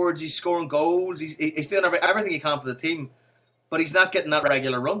awards, he's scoring goals, he's doing everything he can for the team, but he's not getting that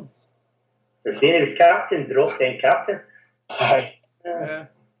regular run. They're saying he was captain, dropped in captain. Aye.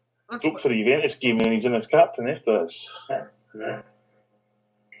 Broke for the Juventus game and he's in as captain after this. But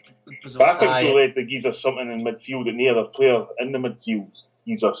I think Joe Ledley gives us something in midfield that no other player in the midfield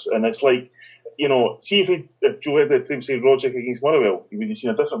gives us. And it's like, see if Joe Ledley played, say, Rogic against Motherwell, you would have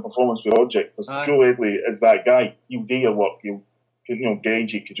seen a different performance with Rogic. Because Joe Ledley is that guy. He'll do your work. He'll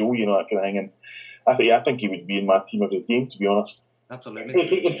guide you, cajole you, that kind of thing. And I think he would be in my team every game, to be honest. Absolutely.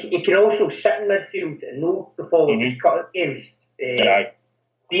 He can also sit in midfield and know the forward cut games. Be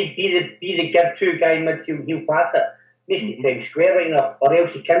the give to guy in midfield, he'll pass it. Makes it time square enough, or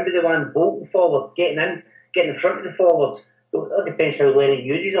else he can be the one bolting forward, getting in front of the forwards. So it all depends how Lenny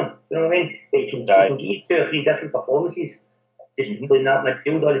uses them. You know what I mean? But he can give you 2 or 3 different performances. Just playing that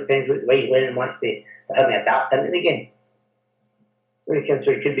midfield, all depends what the way Lennon wants to have him adapt into the game. So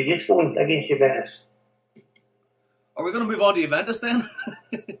it could be useful against Juventus. Are we going to move on to Juventus then?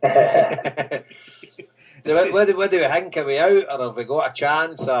 So what do we think? Are we out, or have we got a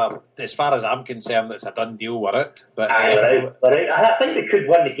chance? Or, as far as I'm concerned, it's a done deal. We're out. But we're out. I think we could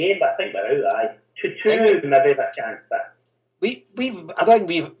win the game, but I think we're out. 2-2 maybe have a chance. But I think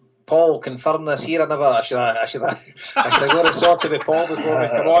we've Paul confirmed this here. I should have got it sorted with Paul before we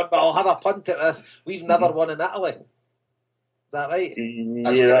come on. But I'll have a punt at this. We've never won in Italy. Is that right?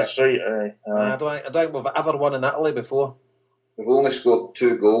 Yeah, that's right. I don't think we've ever won in Italy before. We've only scored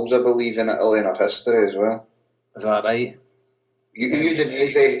 2 goals, I believe, in Italy in our history as well. Is that right?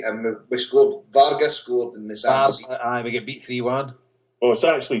 Udinese, and we scored. Vargas scored in the San Siro. We get beat 3-1. Oh, it's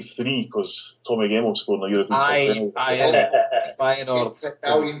actually 3 because Tommy Gemmell scored in the European Cup. Feyenoord.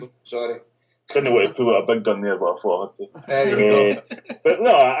 Italians, sorry. Didn't want to pull out a big gun there, but I thought I had to. There you go. But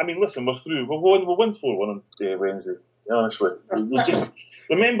no, I mean, listen, we're through. We'll win 4-1 on Wednesday. Honestly, we just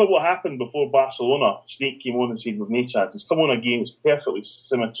remember what happened before Barcelona. Snake came on and said we've no chances. Come on again, it's perfectly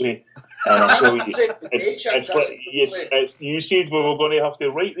symmetry. And I tell you, you said we were going to have to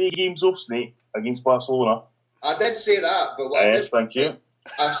write the games off, Snake, against Barcelona. I did say that, but what yes, thank you.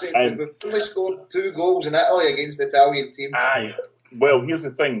 I said we've only scored 2 goals in Italy against the Italian team. Aye. Well, here's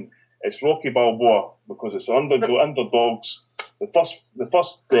the thing. It's Rocky Balboa because it's underdogs. The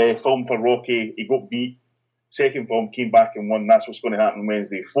first film for Rocky, he got beat. Second film came back and won. That's what's going to happen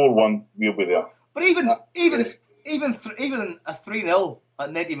Wednesday. 4-1, we'll be there. But even a 3-0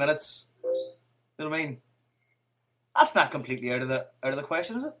 at 90 minutes, you know what I mean? That's not completely out of the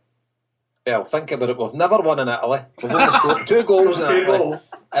question, is it? Well, think about it. We've never won in Italy. We've only scored 2 goals in Italy.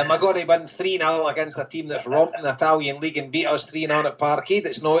 And we're going to win 3-0 against a team that's romped in the Italian league and beat us 3-0 at Parkhead.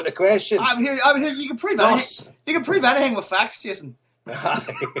 It's not out of the question. I'm here. You can prove anything. You can prove anything with facts, Jason. No, right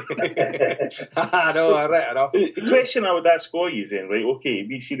enough. The question I would ask all you is then, right? Okay,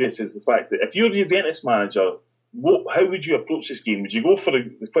 be serious is the fact that if you're the Juventus manager, how would you approach this game? Would you go for the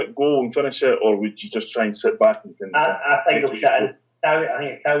quick goal and finish it, or would you just try and sit back and? I think it'll sit in. I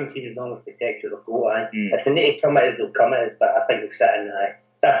think Italian team is almost the texture of the goal. If they need to come at us, they'll come at us, but I think they'll sit in.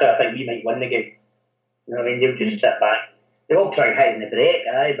 That's why I think we might win the game. You know what I mean? They'll just sit back. They'll all try and hide in the break,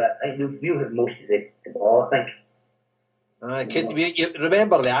 but I think we'll have most of the ball, I think. You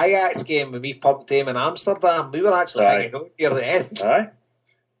remember the Ajax game when we pumped them in Amsterdam? We were actually hanging out near the end. Aye.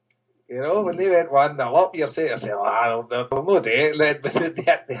 You know, when they went 1-0 up, you're saying, they'll no do it. But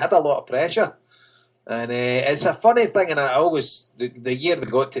they had a lot of pressure. And it's a funny thing, and I always, the year we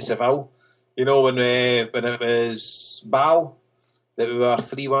got to Seville, you know, when it was Bal that we were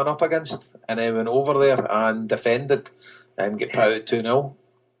 3-1 up against, and then went over there and defended and get put out 2-0.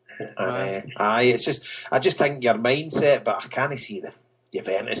 It's just, I just think your mindset, but I can't see the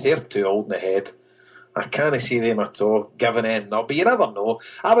Juventus, they're too old in the head. I can't see them at all giving in up, but you never know.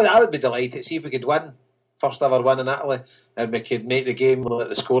 I would be delighted to see if we could win, first ever win in Italy, and we could make the game at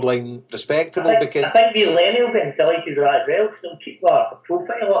the scoreline respectable. I think Lenny will be delighted with that as well, because they'll keep our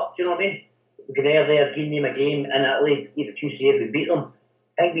profile up, do you know what I mean? We could there give them a game in Italy, either 2-0 if we beat them.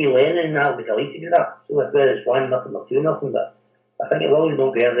 I think Lenny and that will be delighted with that. So if it's 1-0 or 2-0, but I think it will don't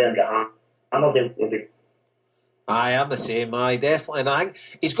go there and get hammered. I am the same, definitely. And I think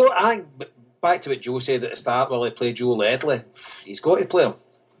he's got, back to what Joe said at the start, while he played Joe Ledley, he's got to play him.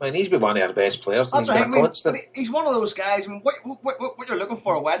 I mean, he's been one of our best players. That's right. He's one of those guys. I mean, what you're looking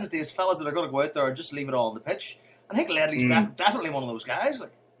for Wednesday is fellas that are going to go out there and just leave it all on the pitch. I think Ledley's definitely one of those guys.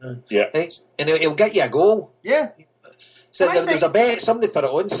 Like, yeah, and he'll get you a goal. Yeah. So there's a bet. Somebody put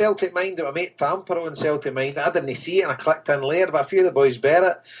it on Celtic Mind. My mate Tam put it on Celtic Mind. I didn't see it, and I clicked in later, but a few of the boys bet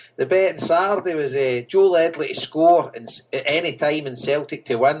it. The bet on Saturday was Joe Ledley to score at any time in Celtic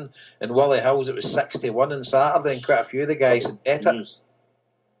to win, and Willie Hills it was 6-1 on Saturday, and quite a few of the guys had bet it.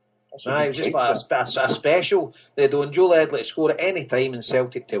 It was just like a special. They'd on Joe Ledley to score at any time in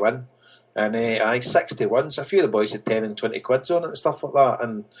Celtic to win. And 6-1, so a few of the boys had 10 and 20 quids on it and stuff like that.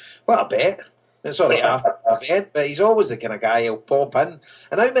 And what a bet. It's all right after the event, but he's always the kind of guy who'll pop in.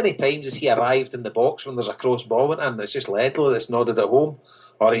 And how many times has he arrived in the box when there's a cross ball went in? It's just Ledley that's nodded at home.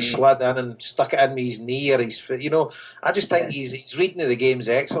 Or he's slid in and stuck it in with his knee, or I just think his reading of the game's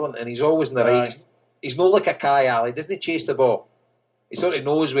excellent, and he's always in the right. He's not like a Kai Ali, doesn't he chase the ball? He sort of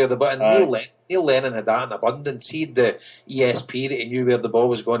knows where the ball. Neil Lennon had that in abundance. He had the ESP that he knew where the ball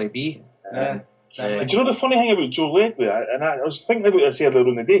was going to be. Do you know the funny thing about Joe Ledley? I was thinking about this earlier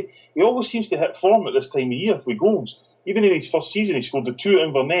in the day. He always seems to hit form at this time of year with goals. Even in his first season, he scored the 2 at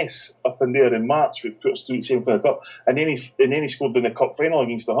Inverness up in there in March, which put us through the same for the cup. And then he scored in the cup final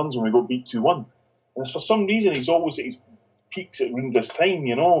against the Huns when we got beat 2-1. And for some reason, he's always at his peaks at around this time,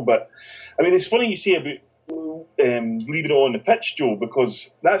 you know. But I mean, it's funny you say about leaving it on the pitch, Joe,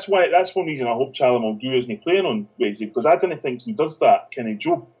 because that's one reason I hope Charlie Mulgrew isn't playing on Wednesday, because I didn't think he does that kind of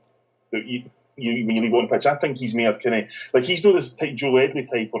job that when you leave on the pitch. I think he's more kind of like he's not this type Joe Ledley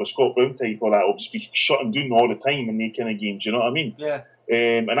type or a Scott Brown type or that will just be shutting down all the time in these kind of games. You know what I mean? Yeah.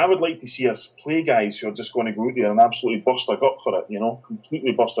 And I would like to see us play guys who are just going to go out there and absolutely bust their gut for it. You know,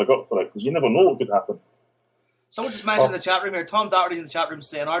 completely bust their gut for it, because you never know what could happen. Someone just mentioned in the chat room here, Tom Doherty's in the chat room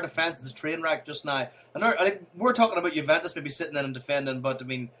saying our defence is a train wreck just now. And we're talking about Juventus maybe sitting in and defending, but I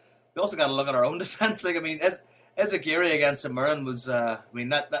mean, we also got to look at our own defence. Like, I mean, Ezagiri against St. was,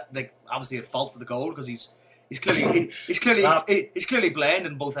 that like, obviously at fault for the goal, because he's clearly blind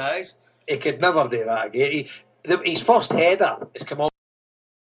in both eyes. He could never do that again. His first header has come on